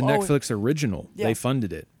Netflix. And It's a Netflix original. Yeah. They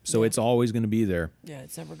funded it, so Yeah. it's always going to be there. Yeah,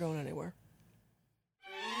 it's never going anywhere.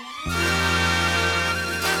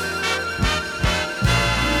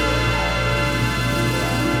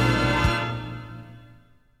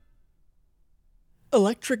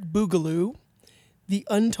 Electric Boogaloo, The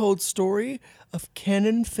Untold Story of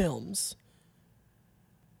Cannon Films.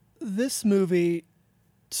 This movie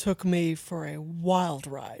took me for a wild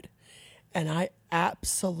ride, and I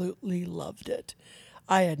absolutely loved it.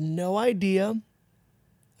 I had no idea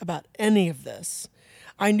about any of this.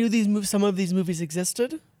 I knew some of these movies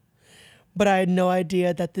existed, but I had no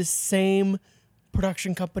idea that this same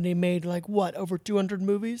production company made over 200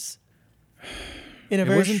 movies? It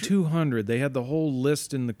wasn't 200. They had the whole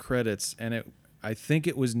list in the credits, and I think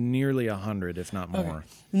it was nearly 100, if not more. Okay.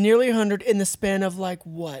 Nearly 100 in the span of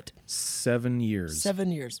 7 years.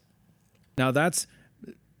 7 years. Now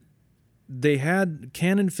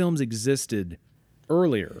Cannon Films existed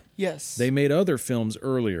earlier. Yes. They made other films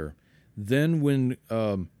earlier. Then when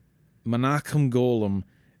Menachem Golem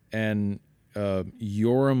and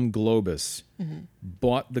Yoram Globus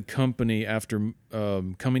bought the company after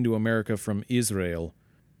coming to America from Israel,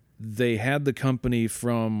 they had the company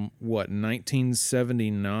from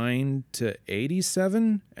 1979 to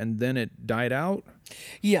 87, and then it died out.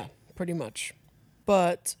 Yeah, pretty much.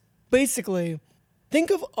 But basically,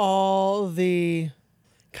 think of all the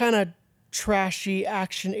kind of trashy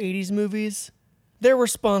action 80s movies. They're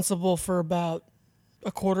responsible for about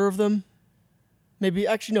a quarter of them. Maybe,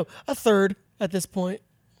 actually, no, a third at this point.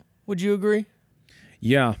 Would you agree?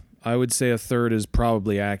 Yeah, I would say a third is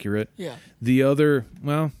probably accurate. Yeah. The other,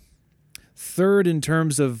 well, third in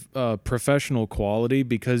terms of professional quality,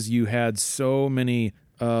 because you had so many,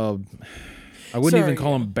 I wouldn't even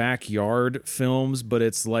call them backyard films, but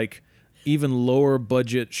it's like even lower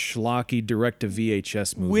budget schlocky direct to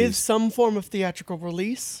VHS movies. With some form of theatrical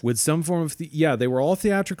release. With some form of, yeah, they were all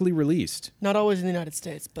theatrically released. Not always in the United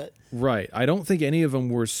States, but. Right. I don't think any of them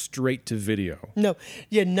were straight to video. No.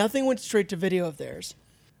 Yeah, nothing went straight to video of theirs.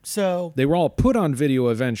 So. They were all put on video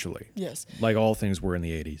eventually. Yes. Like all things were in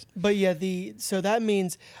the 80s. But yeah, so that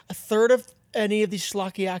means a third of any of these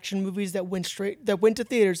schlocky action movies that went to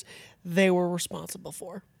theaters, they were responsible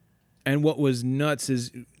for. And what was nuts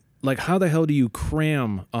is, like, how the hell do you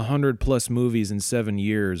cram 100+ movies in 7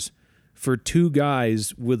 years for two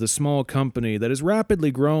guys with a small company that is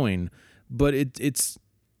rapidly growing? But it's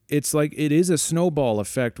like it is a snowball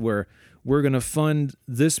effect where we're going to fund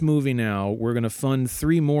this movie now, we're going to fund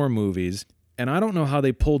 3 more movies. And I don't know how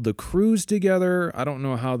they pulled the crews together. I don't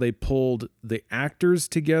know how they pulled the actors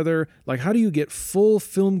together. Like, how do you get full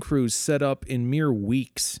film crews set up in mere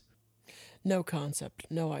weeks? No concept,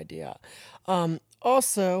 no idea.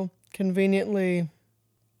 Also, conveniently,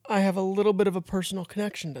 I have a little bit of a personal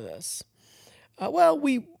connection to this. I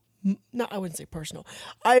wouldn't say personal.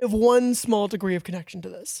 I have one small degree of connection to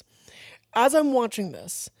this. As I'm watching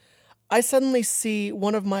this, I suddenly see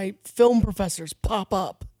one of my film professors pop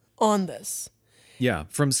up on this. Yeah,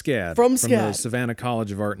 from SCAD. From the SCAD. Savannah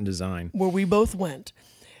College of Art and Design. Where we both went.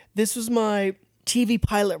 This was my TV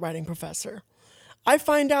pilot writing professor. I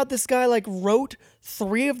find out this guy wrote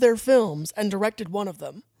 3 of their films and directed one of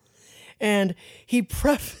them. And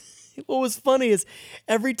what was funny is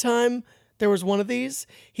every time there was one of these,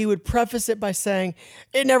 he would preface it by saying,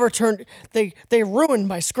 it never turned, they ruined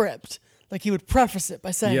my script. Like, he would preface it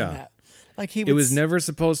by saying that. Like, it was never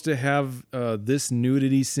supposed to have this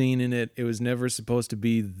nudity scene in it. It was never supposed to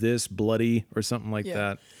be this bloody or something like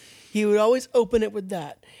that. He would always open it with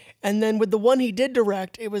that. And then with the one he did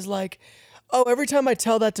direct, it was like, oh, every time I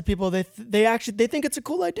tell that to people, they think it's a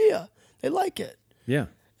cool idea. They like it. Yeah.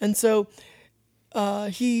 And so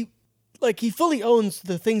he fully owns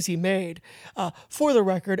the things he made. For the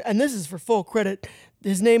record, and this is for full credit,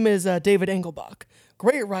 his name is David Engelbach.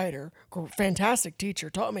 Great writer, fantastic teacher,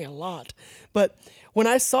 taught me a lot. But when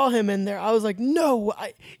I saw him in there, I was like, no,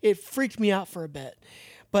 it freaked me out for a bit.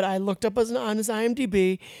 But I looked up on his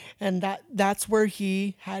IMDb, and that's where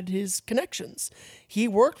he had his connections. He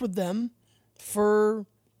worked with them for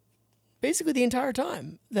basically the entire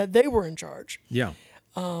time that they were in charge. Yeah.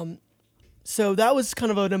 So that was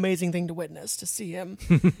kind of an amazing thing to witness, to see him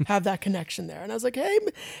have that connection there. And I was like,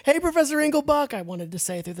 hey, Professor Engelbach, I wanted to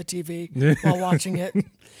say through the TV while watching it.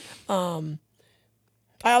 I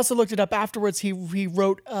also looked it up afterwards. He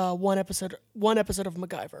wrote one episode of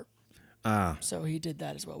MacGyver. So he did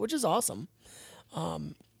that as well, which is awesome.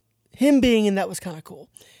 Him being in that was kind of cool.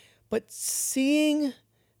 But seeing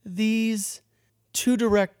these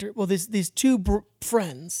two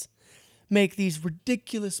friends make these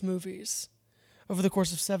ridiculous movies over the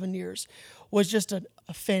course of 7 years was just a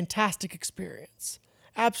fantastic experience.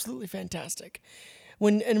 Absolutely fantastic.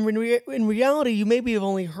 When in reality, you maybe have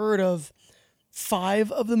only heard of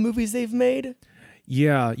 5 of the movies they've made.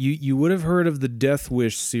 Yeah, you would have heard of the Death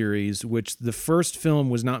Wish series, which the first film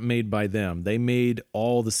was not made by them. They made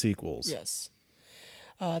all the sequels. Yes.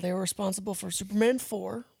 They were responsible for Superman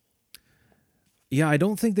 4. Yeah, I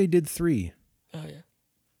don't think they did 3. Oh, yeah.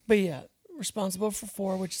 But yeah, responsible for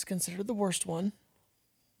 4, which is considered the worst one,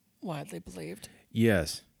 widely believed.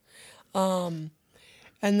 Yes. And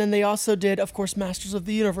then they also did, of course, Masters of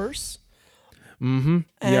the Universe. Mm-hmm.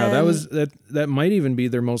 Yeah, that might even be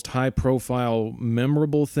their most high-profile,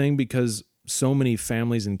 memorable thing because so many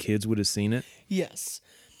families and kids would have seen it. Yes.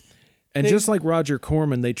 And just like Roger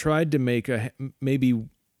Corman, they tried to make maybe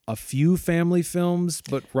a few family films,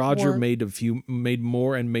 but Roger made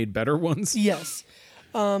more and made better ones. Yes.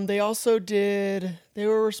 They also they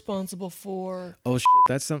were responsible for... Oh,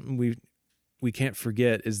 that's something we can't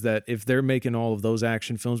forget, is that if they're making all of those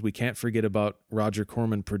action films, we can't forget about Roger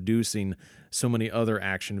Corman producing so many other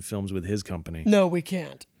action films with his company. No, we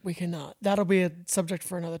can't. We cannot. That'll be a subject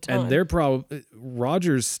for another time. And they're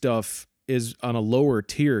Roger's stuff is on a lower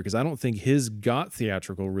tier because I don't think his got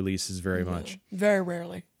theatrical releases very much. Very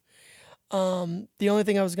rarely. The only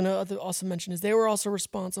thing I was going to also mention is they were also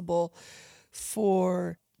responsible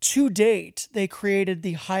for, to date, they created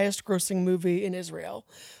the highest grossing movie in Israel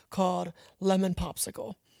called Lemon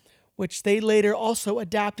Popsicle, which they later also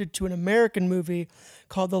adapted to an American movie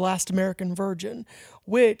called The Last American Virgin,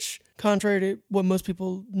 which, contrary to what most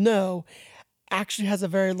people know, actually has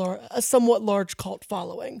a somewhat large cult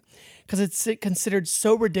following because it's considered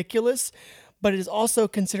so ridiculous, but it is also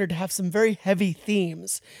considered to have some very heavy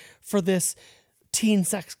themes for this teen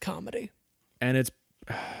sex comedy. And it's,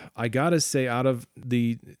 I gotta say, out of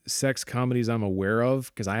the sex comedies I'm aware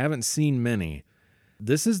of, because I haven't seen many,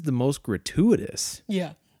 this is the most gratuitous.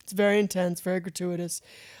 Yeah, it's very intense, very gratuitous.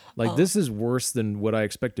 Like, this is worse than what I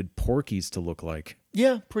expected Porky's to look like.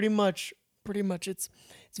 Yeah, pretty much. It's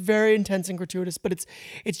very intense and gratuitous, but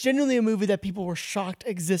it's genuinely a movie that people were shocked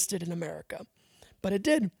existed in America. But it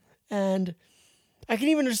did. And I can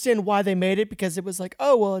even understand why they made it, because it was like,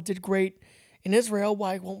 oh, well, it did great in Israel.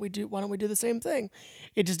 Why don't we do the same thing?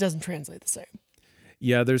 It just doesn't translate the same.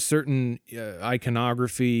 Yeah, there's certain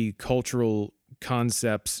iconography, cultural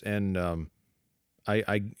concepts, and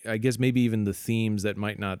I guess maybe even the themes that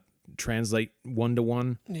might not translate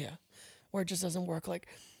one-to-one. Yeah, where it just doesn't work. Like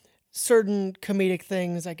certain comedic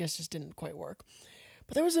things, I guess, just didn't quite work.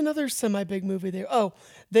 But there was another semi-big movie there. Oh,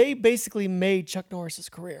 they basically made Chuck Norris's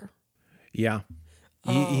career. Yeah.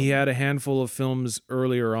 He had a handful of films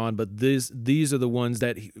earlier on, but these are the ones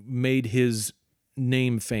that made his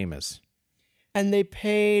name famous. And they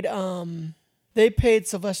paid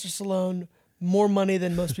Sylvester Stallone more money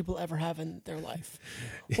than most people ever have in their life.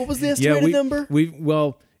 What was the estimated number?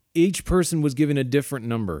 Each person was given a different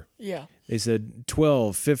number. Yeah. They said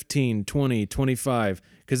 12, 15, 20, 25,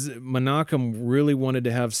 because Menachem really wanted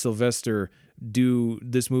to have Sylvester do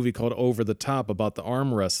this movie called Over the Top about the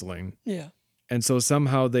arm wrestling. Yeah. And so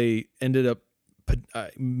somehow they ended up,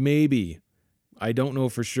 maybe, I don't know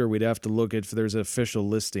for sure, we'd have to look if there's an official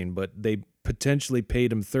listing, but they potentially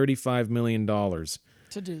paid him $35 million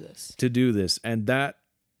to do this. And that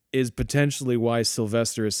is potentially why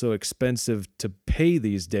Sylvester is so expensive to pay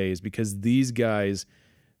these days, because these guys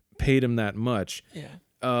paid him that much.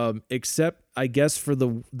 Yeah. Except, I guess, for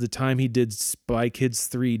the time he did Spy Kids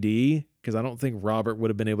 3D, because I don't think Robert would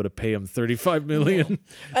have been able to pay him $35 million. No.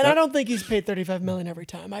 And I don't think he's paid $35 million every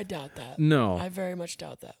time. I doubt that. No. I very much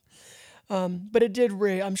doubt that. But it did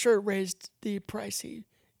I'm sure it raised the price he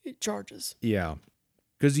charges. Yeah.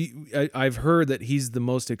 Because I've heard that he's the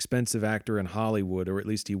most expensive actor in Hollywood, or at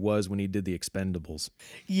least he was when he did The Expendables.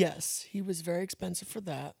 Yes, he was very expensive for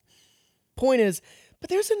that. Point is,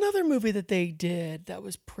 but there's another movie that they did that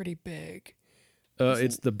was pretty big.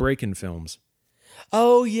 It's the Breakin' films.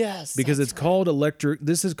 Oh, yes. Because it's called Electric.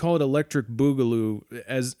 This is called Electric Boogaloo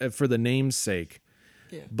as for the name'sake.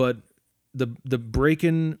 Yeah. But the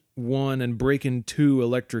Breakin' 1 and Breakin' 2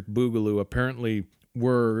 Electric Boogaloo apparently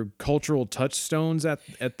were cultural touchstones at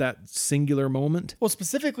that singular moment. Well,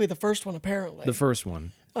 specifically the first one, apparently. The first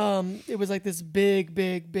one. It was like this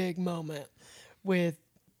big moment with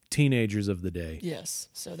teenagers of the day. Yes.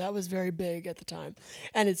 So that was very big at the time.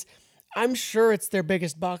 And I'm sure it's their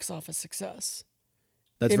biggest box office success.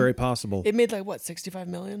 That's very possible. It made like what, 65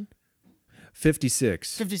 million?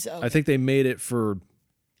 56. 56. Okay. I think they made it for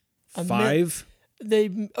 5. They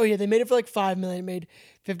made it for like 5 million. It made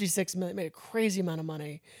 56 million. It made a crazy amount of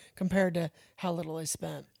money compared to how little they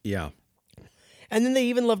spent. Yeah. And then they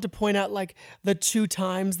even love to point out like the 2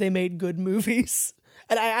 times they made good movies.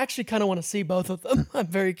 And I actually kind of want to see both of them. I'm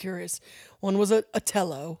very curious. One was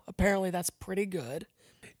Othello. Apparently that's pretty good.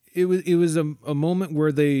 It was a moment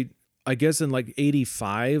where they, I guess in like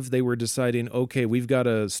 85, they were deciding, okay, we've got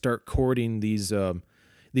to start courting these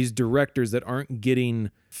directors that aren't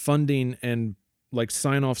getting funding and like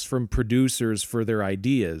sign-offs from producers for their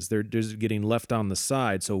ideas. They're just getting left on the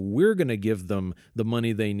side. So we're going to give them the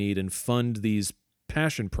money they need and fund these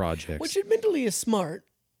passion projects. Which admittedly is smart.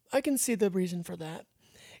 I can see the reason for that.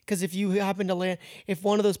 Because if you happen to land, if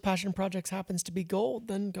one of those passion projects happens to be gold,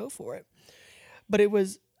 then go for it. But it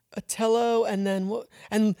was Othello, and then what?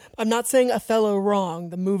 And I'm not saying Othello wrong.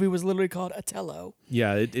 The movie was literally called Othello.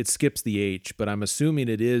 Yeah, it skips the H, but I'm assuming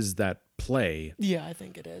it is that play. Yeah, I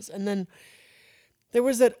think it is. And then there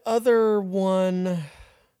was that other one.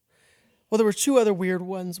 Well, there were 2 other weird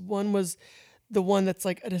ones. One was the one that's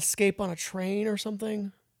like an escape on a train or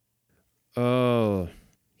something. Oh,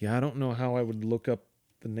 yeah, I don't know how I would look up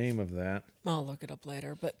the name of that. I'll look it up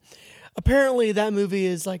later. But apparently that movie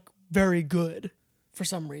is like very good for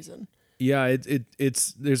some reason. Yeah,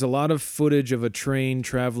 it's there's a lot of footage of a train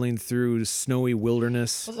traveling through snowy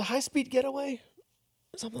wilderness. Was it High Speed Getaway?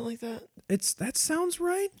 Something like that. That sounds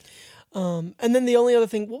right. And then the only other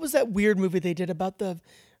thing, what was that weird movie they did about the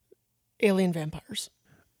alien vampires?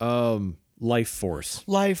 Life Force.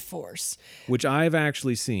 Life Force. Which I've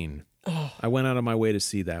actually seen. Oh. I went out of my way to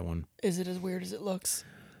see that one. Is it as weird as it looks?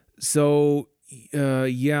 So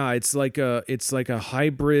yeah, it's like a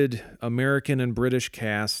hybrid American and British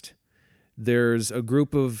cast. There's a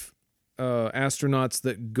group of astronauts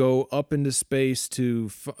that go up into space to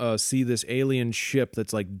see this alien ship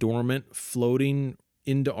that's like dormant, floating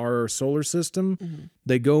into our solar system. Mm-hmm.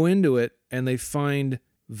 They go into it and they find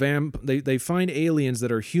they find aliens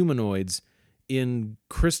that are humanoids in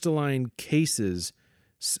crystalline cases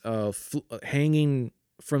hanging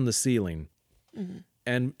from the ceiling. Mm-hmm.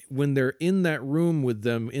 And when they're in that room with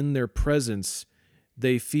them, in their presence,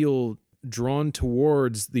 they feel drawn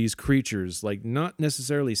towards these creatures, like not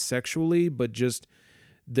necessarily sexually, but just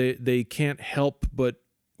they can't help but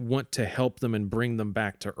want to help them and bring them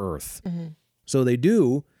back to Earth. Mm-hmm. So they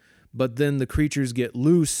do, but then the creatures get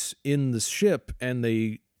loose in the ship and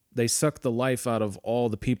they suck the life out of all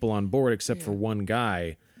the people on board except for one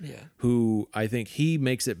guy. Yeah. Who I think he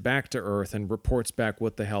makes it back to Earth and reports back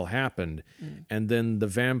what the hell happened. And then the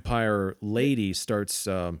vampire lady starts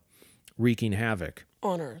wreaking havoc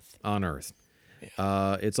On Earth.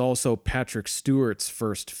 Yeah. It's also Patrick Stewart's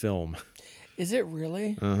first film. Is it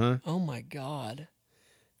really? Uh-huh. Oh my God.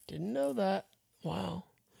 Didn't know that. Wow.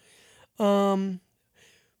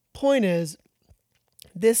 Point is,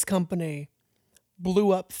 this company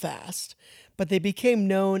blew up fast, but they became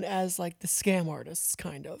known as like the scam artists,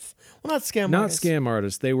 kind of. Well, not scam artists. Not scam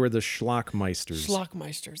artists. They were the Schlockmeisters.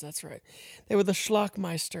 Schlockmeisters, that's right. They were the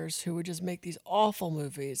Schlockmeisters who would just make these awful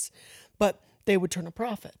movies, but they would turn a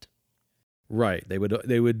profit. Right. They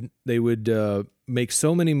would make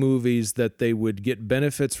so many movies that they would get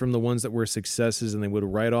benefits from the ones that were successes, and they would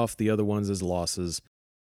write off the other ones as losses.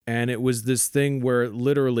 And it was this thing where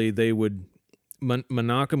literally they would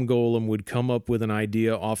Menachem Golem would come up with an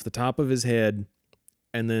idea off the top of his head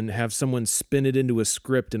and then have someone spin it into a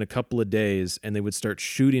script in a couple of days, and they would start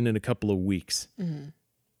shooting in a couple of weeks. Mm-hmm.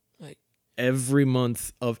 Like every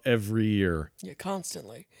month of every year. Yeah,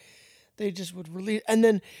 constantly. They just would release, and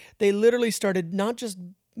then they literally started not just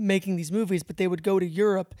making these movies, but they would go to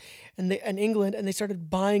Europe and England, and they started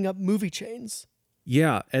buying up movie chains.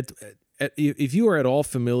 Yeah, if you are at all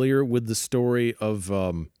familiar with the story of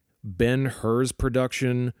Ben-Hur's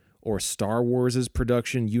production or Star Wars'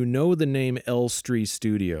 production, you know the name Elstree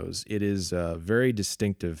Studios. It is very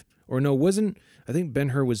distinctive. Or no, wasn't, I think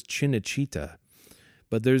Ben-Hur was Cinecittà.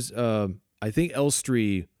 But there's, I think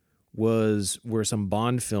Elstree was where some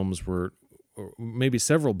Bond films were, or maybe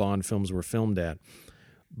several Bond films were filmed at.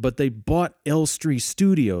 But they bought Elstree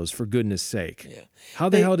Studios, for goodness sake. Yeah. How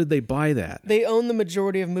the hell did they buy that? They own the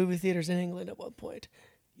majority of movie theaters in England at one point.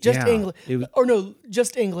 Just Yeah, England.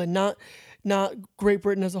 Just England, not Great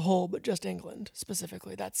Britain as a whole, but just England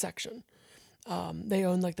specifically, that section. They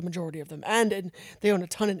own like the majority of them. And they own a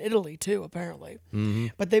ton in Italy too, apparently. Mm-hmm.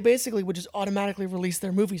 But they basically would just automatically release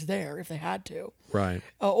their movies there if they had to. Right.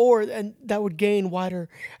 And that would gain wider,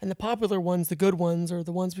 and the popular ones, the good ones, or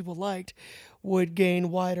the ones people liked, would gain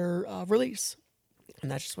wider release. And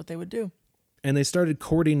that's just what they would do. And they started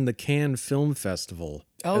courting the Cannes Film Festival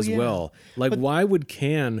as well. Like, why would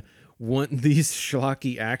Cannes want these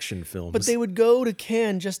schlocky action films? But they would go to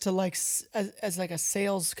Cannes just to like as like a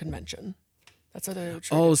sales convention. That's how they would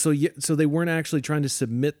treat it. So they weren't actually trying to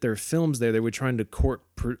submit their films there. They were trying to court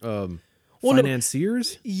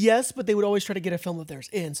financiers? No, yes, but they would always try to get a film of theirs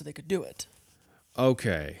in so they could do it.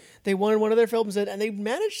 Okay. They wanted one of their films in, and they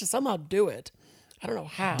managed to somehow do it. I don't know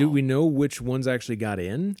how. Do we know which ones actually got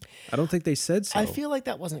in? I don't think they said so. I feel like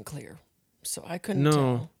that wasn't clear, so I couldn't No,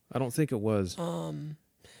 tell. I don't think it was.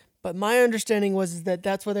 But my understanding was that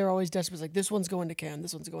that's why they were always desperate. Like, this one's going to Cannes,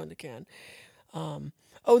 this one's going to Cannes.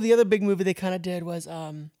 The other big movie they kind of did was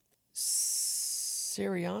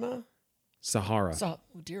Syriana? Sahara. Oh,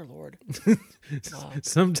 dear Lord. Wow.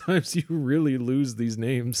 Sometimes you really lose these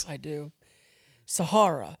names. I do.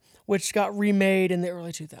 Sahara, which got remade in the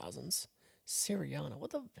early 2000s. Syriana.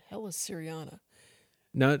 What the hell is Syriana?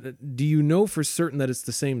 Now, do you know for certain that it's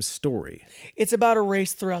the same story? It's about a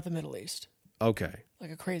race throughout the Middle East. Okay.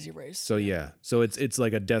 Like a crazy race. So yeah. So it's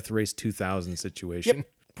like a Death Race 2000 situation. Yep,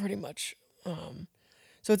 pretty much.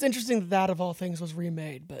 So it's interesting that of all things was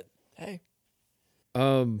remade, but hey.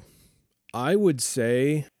 I would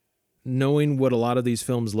say, knowing what a lot of these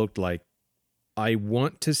films looked like, I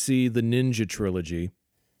want to see the Ninja trilogy,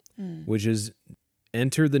 which is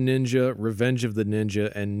Enter the Ninja, Revenge of the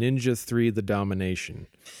Ninja, and Ninja 3: The Domination.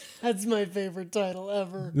 That's my favorite title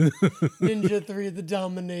ever. Ninja 3: The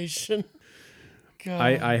Domination. God.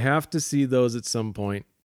 I have to see those at some point.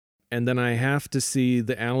 And then I have to see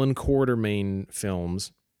the Alan Quartermain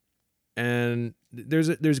films. And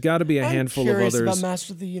there's got to be a handful of others. I'm curious about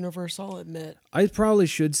Master of the Universe, I'll admit. I probably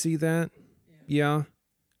should see that. Yeah.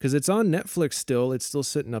 because it's on Netflix still. It's still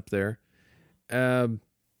sitting up there.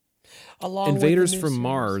 Along Invaders with the new from series.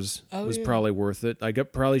 Mars was probably worth it. I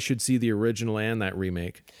probably should see the original and that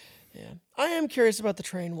remake. Yeah, I am curious about the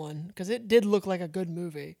train one because it did look like a good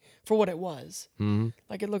movie for what it was. Mm-hmm.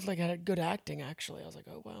 Like it looked like it had good acting. Actually, I was like,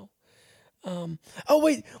 oh wow. Oh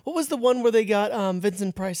wait, what was the one where they got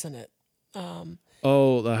Vincent Price in it?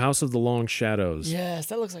 The House of the Long Shadows. Yes,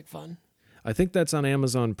 that looks like fun. I think that's on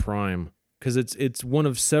Amazon Prime because it's one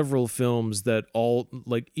of several films that all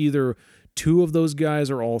like either two of those guys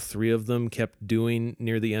or all three of them kept doing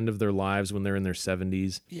near the end of their lives when they're in their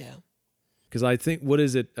 70s. Yeah. Because I think, what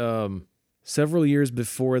is it? Several years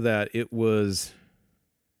before that, it was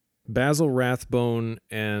Basil Rathbone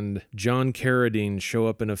and John Carradine show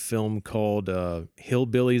up in a film called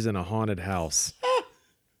Hillbillies in a Haunted House.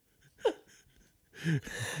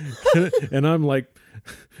 And I'm like,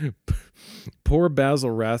 poor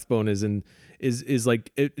Basil Rathbone is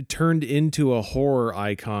like it turned into a horror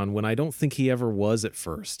icon when I don't think he ever was at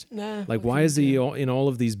first. Nah. Like, why is he in all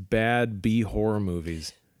of these bad B horror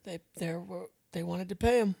movies? They wanted to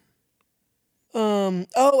pay him. And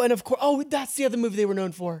of course, that's the other movie they were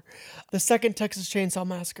known for, the second Texas Chainsaw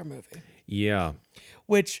Massacre movie. Yeah,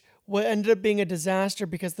 which ended up being a disaster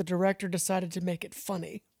because the director decided to make it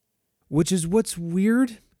funny. Which is what's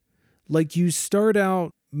weird. Like, you start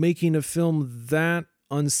out making a film that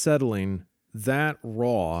unsettling, that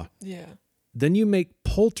raw. Yeah. Then you make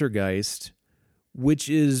Poltergeist, which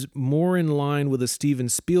is more in line with a Steven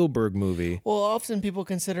Spielberg movie. Well, often people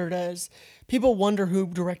consider it as, people wonder who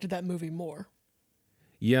directed that movie more.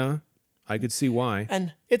 Yeah, I could see why.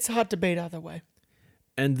 And it's a hot debate either way.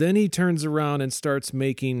 And then he turns around and starts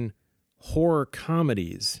making horror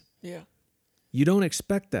comedies. Yeah. You don't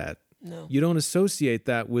expect that. No. You don't associate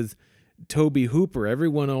that with Tobe Hooper.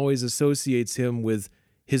 Everyone always associates him with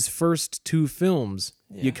his first two films.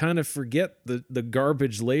 Yeah. You kind of forget the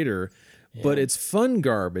garbage later. But it's fun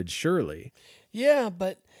garbage, surely. Yeah,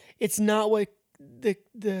 but it's not what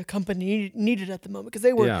the company needed at the moment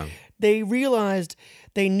because they realized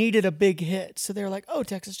they needed a big hit. So they were like, oh,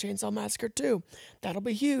 Texas Chainsaw Massacre 2, that'll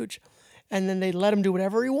be huge. And then they let him do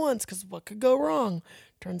whatever he wants because what could go wrong?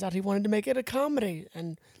 Turns out he wanted to make it a comedy.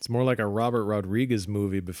 And it's more like a Robert Rodriguez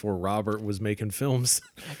movie before Robert was making films.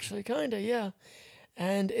 Actually, kind of, yeah.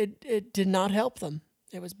 And it did not help them.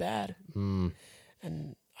 It was bad. And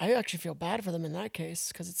I actually feel bad for them in that case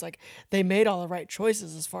because it's like they made all the right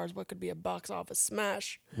choices as far as what could be a box office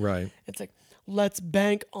smash. Right. It's like, let's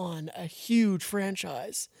bank on a huge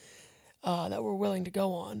franchise that we're willing to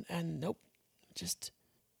go on. And nope, just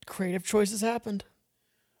creative choices happened.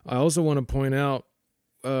 I also want to point out,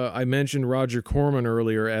 I mentioned Roger Corman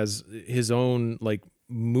earlier as his own like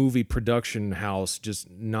movie production house, just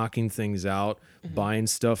knocking things out, buying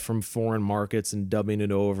stuff from foreign markets and dubbing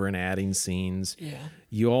it over and adding scenes. Yeah.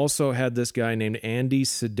 You also had this guy named Andy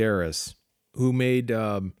Sedaris who made,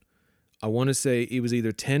 I want to say it was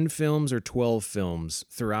either 10 films or 12 films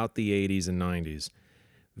throughout the 80s and 90s.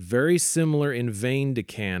 Very similar in vein to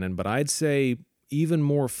Cannon, but I'd say even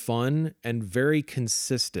more fun and very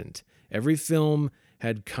consistent. Every film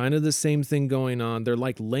had kind of the same thing going on. They're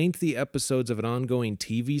like lengthy episodes of an ongoing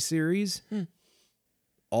TV series,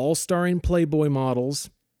 all starring Playboy models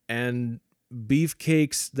and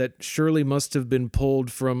beefcakes that surely must have been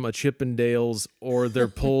pulled from a Chippendales or they're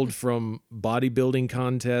pulled from bodybuilding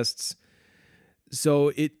contests.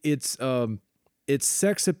 So it's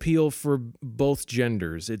sex appeal for both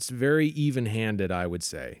genders. It's very even-handed, I would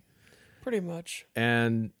say. Pretty much.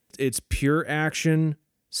 And it's pure action,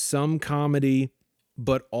 some comedy,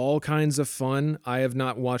 but all kinds of fun. I have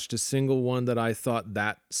not watched a single one that I thought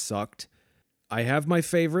that sucked. I have my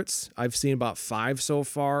favorites. I've seen about 5 so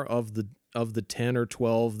far of the 10 or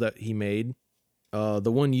 12 that he made.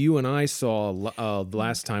 The one you and I saw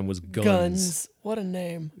last time was Guns. Guns. What a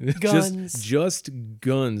name. Guns. just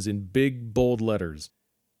Guns in big, bold letters.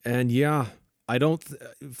 And yeah, I don't...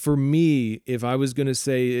 for me, if I was going to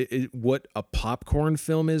say what a popcorn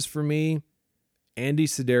film is for me, Andy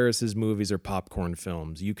Sedaris' movies are popcorn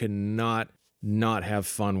films. You cannot not have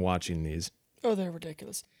fun watching these. Oh, they're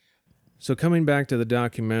ridiculous. So coming back to the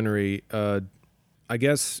documentary, I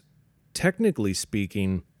guess technically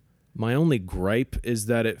speaking, my only gripe is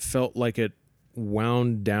that it felt like it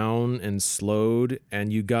wound down and slowed,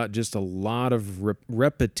 and you got just a lot of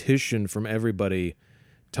repetition from everybody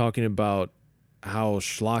talking about how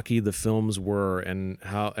schlocky the films were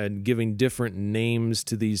and giving different names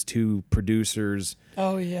to these two producers.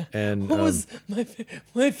 Oh yeah. And what was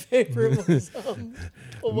my favorite was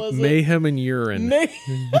what was Mayhem and Urine.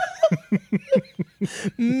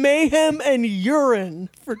 Mayhem and Urine.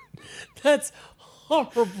 That's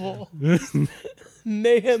horrible.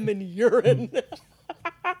 Mayhem and urine.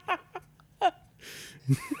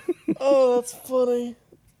 Oh, that's funny.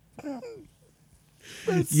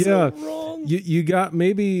 That's so wrong. You got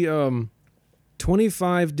maybe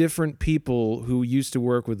 25 different people who used to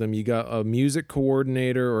work with him. You got a music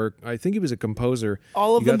coordinator, or I think he was a composer.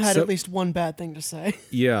 All of them had at least one bad thing to say.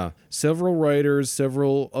 Yeah, several writers,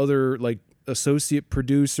 several other like associate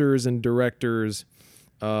producers and directors.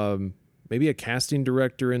 Maybe a casting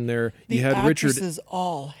director in there. The actresses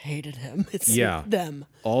all hated him. It's them.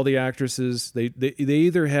 All the actresses, they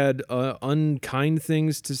either had unkind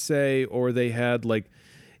things to say, or they had like,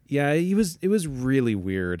 it was really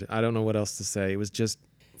weird. I don't know what else to say. It was just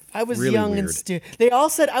I was really young weird. and stupid. They all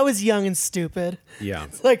said I was young and stupid. Yeah.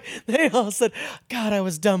 It's like they all said, God, I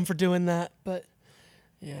was dumb for doing that. But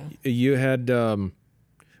yeah. You had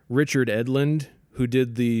Richard Edlund, who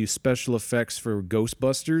did the special effects for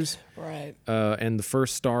Ghostbusters. Right. And the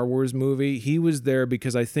first Star Wars movie. He was there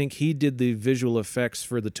because I think he did the visual effects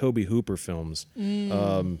for the Tobe Hooper films.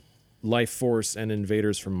 Life Force and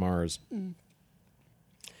Invaders from Mars.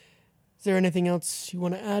 Is there anything else you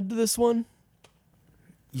want to add to this one?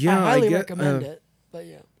 Yeah, I highly recommend it. But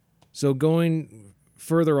yeah. So going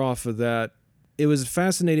further off of that, it was a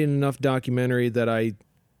fascinating enough documentary that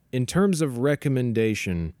in terms of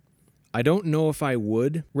recommendation, I don't know if I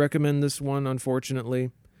would recommend this one,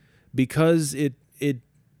 unfortunately, because it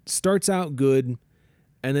starts out good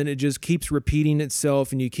and then it just keeps repeating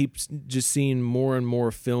itself and you keep just seeing more and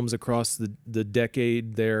more films across the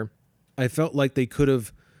decade there. I felt like they could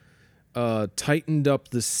have tightened up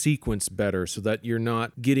the sequence better so that you're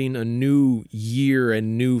not getting a new year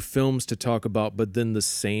and new films to talk about, but then the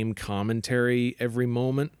same commentary every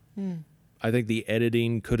moment. I think the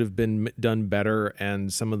editing could have been done better,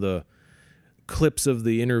 and some of the clips of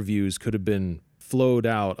the interviews could have been flowed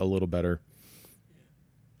out a little better.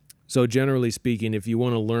 So generally speaking, if you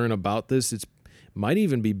want to learn about this, it might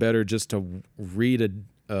even be better just to read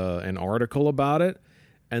an article about it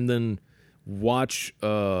and then watch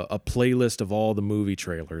a playlist of all the movie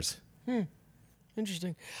trailers.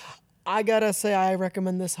 Interesting. I gotta say, I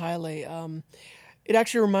recommend this highly. It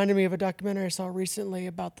actually reminded me of a documentary I saw recently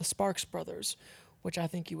about the Sparks Brothers, which I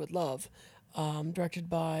think you would love, directed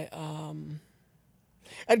by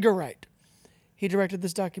Edgar Wright. He directed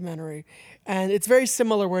this documentary, and it's very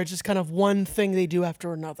similar where it's just kind of one thing they do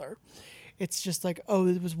after another. It's just like, oh,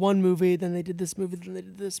 it was one movie, then they did this movie, then they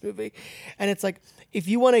did this movie. And it's like, if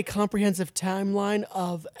you want a comprehensive timeline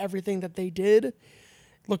of everything that they did,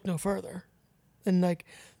 look no further. And like,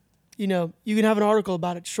 you know, you can have an article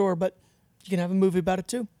about it, sure, but you can have a movie about it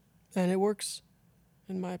too. And it works,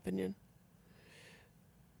 in my opinion.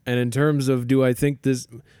 And in terms of do I think this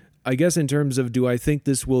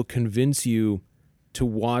will convince you to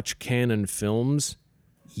watch canon films?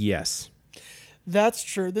 Yes. That's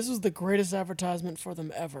true. This was the greatest advertisement for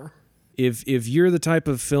them ever. If you're the type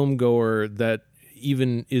of film goer that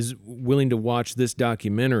even is willing to watch this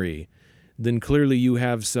documentary, then clearly you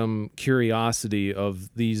have some curiosity of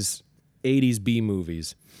these 80s B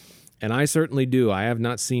movies. And I certainly do. I have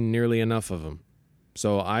not seen nearly enough of them.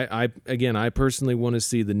 So I personally want to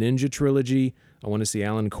see the Ninja Trilogy. I want to see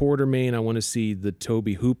Alan Quartermain. I want to see the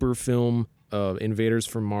Tobe Hooper film, Invaders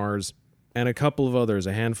from Mars, and a couple of others,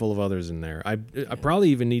 a handful of others in there. I probably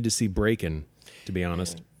even need to see Breakin', to be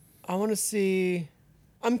honest. Yeah. I want to see...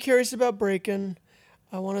 I'm curious about Breakin'.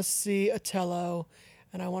 I want to see Otello,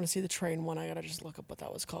 and I want to see the train one. I got to just look up what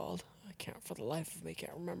that was called. I can't, for the life of me,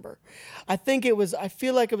 can't remember. I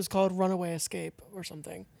feel like it was called Runaway Escape or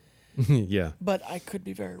something. Yeah. But I could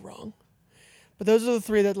be very wrong. But those are the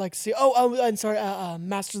three that like see. Oh, I'm sorry.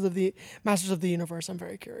 Masters of the Universe. I'm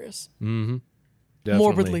very curious. Mm-hmm. Definitely.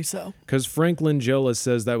 Morbidly so. Because Frank Langella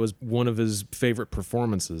says that was one of his favorite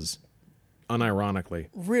performances, unironically.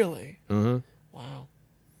 Really? Uh-huh. Wow.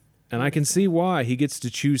 And I can see why. He gets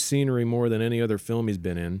to choose scenery more than any other film he's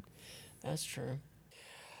been in. That's true.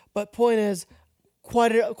 But point is,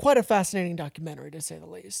 quite a fascinating documentary, to say the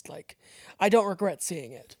least. Like, I don't regret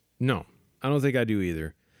seeing it. No, I don't think I do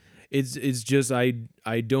either. It's just I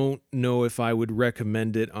don't know if I would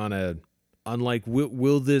recommend it on like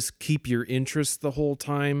will this keep your interest the whole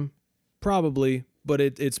time? Probably, but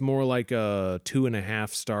it's more like a 2.5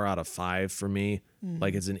 star out of 5 for me. Mm-hmm.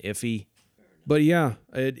 Like it's an iffy. But yeah,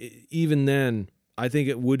 even then, I think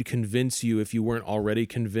it would convince you if you weren't already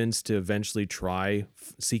convinced to eventually try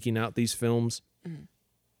seeking out these films. Mm.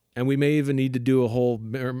 And we may even need to do a whole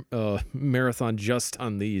marathon just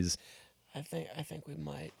on these. I think we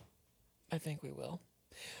might. I think we will.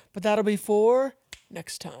 But that'll be for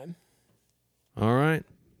next time. All right.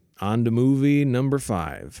 On to movie number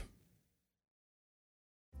 5.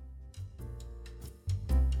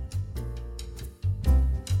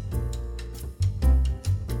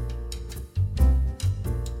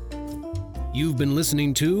 You've been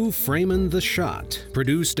listening to Framin' the Shot,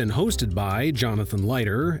 produced and hosted by Jonathan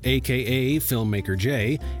Leiter, aka Filmmaker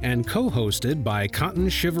J, and co-hosted by Cotton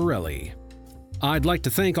Chivarelli. I'd like to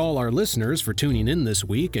thank all our listeners for tuning in this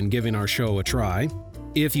week and giving our show a try.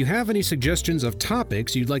 If you have any suggestions of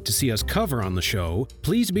topics you'd like to see us cover on the show,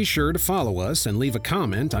 please be sure to follow us and leave a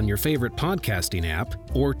comment on your favorite podcasting app,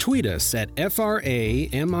 or tweet us at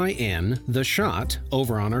FRAMIN The Shot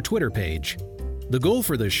over on our Twitter page. The goal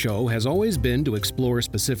for this show has always been to explore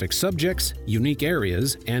specific subjects, unique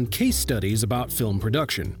areas, and case studies about film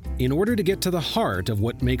production, in order to get to the heart of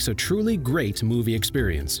what makes a truly great movie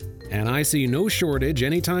experience. And I see no shortage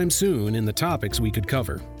anytime soon in the topics we could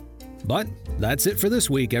cover. But that's it for this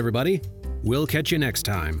week, everybody. We'll catch you next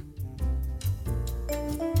time.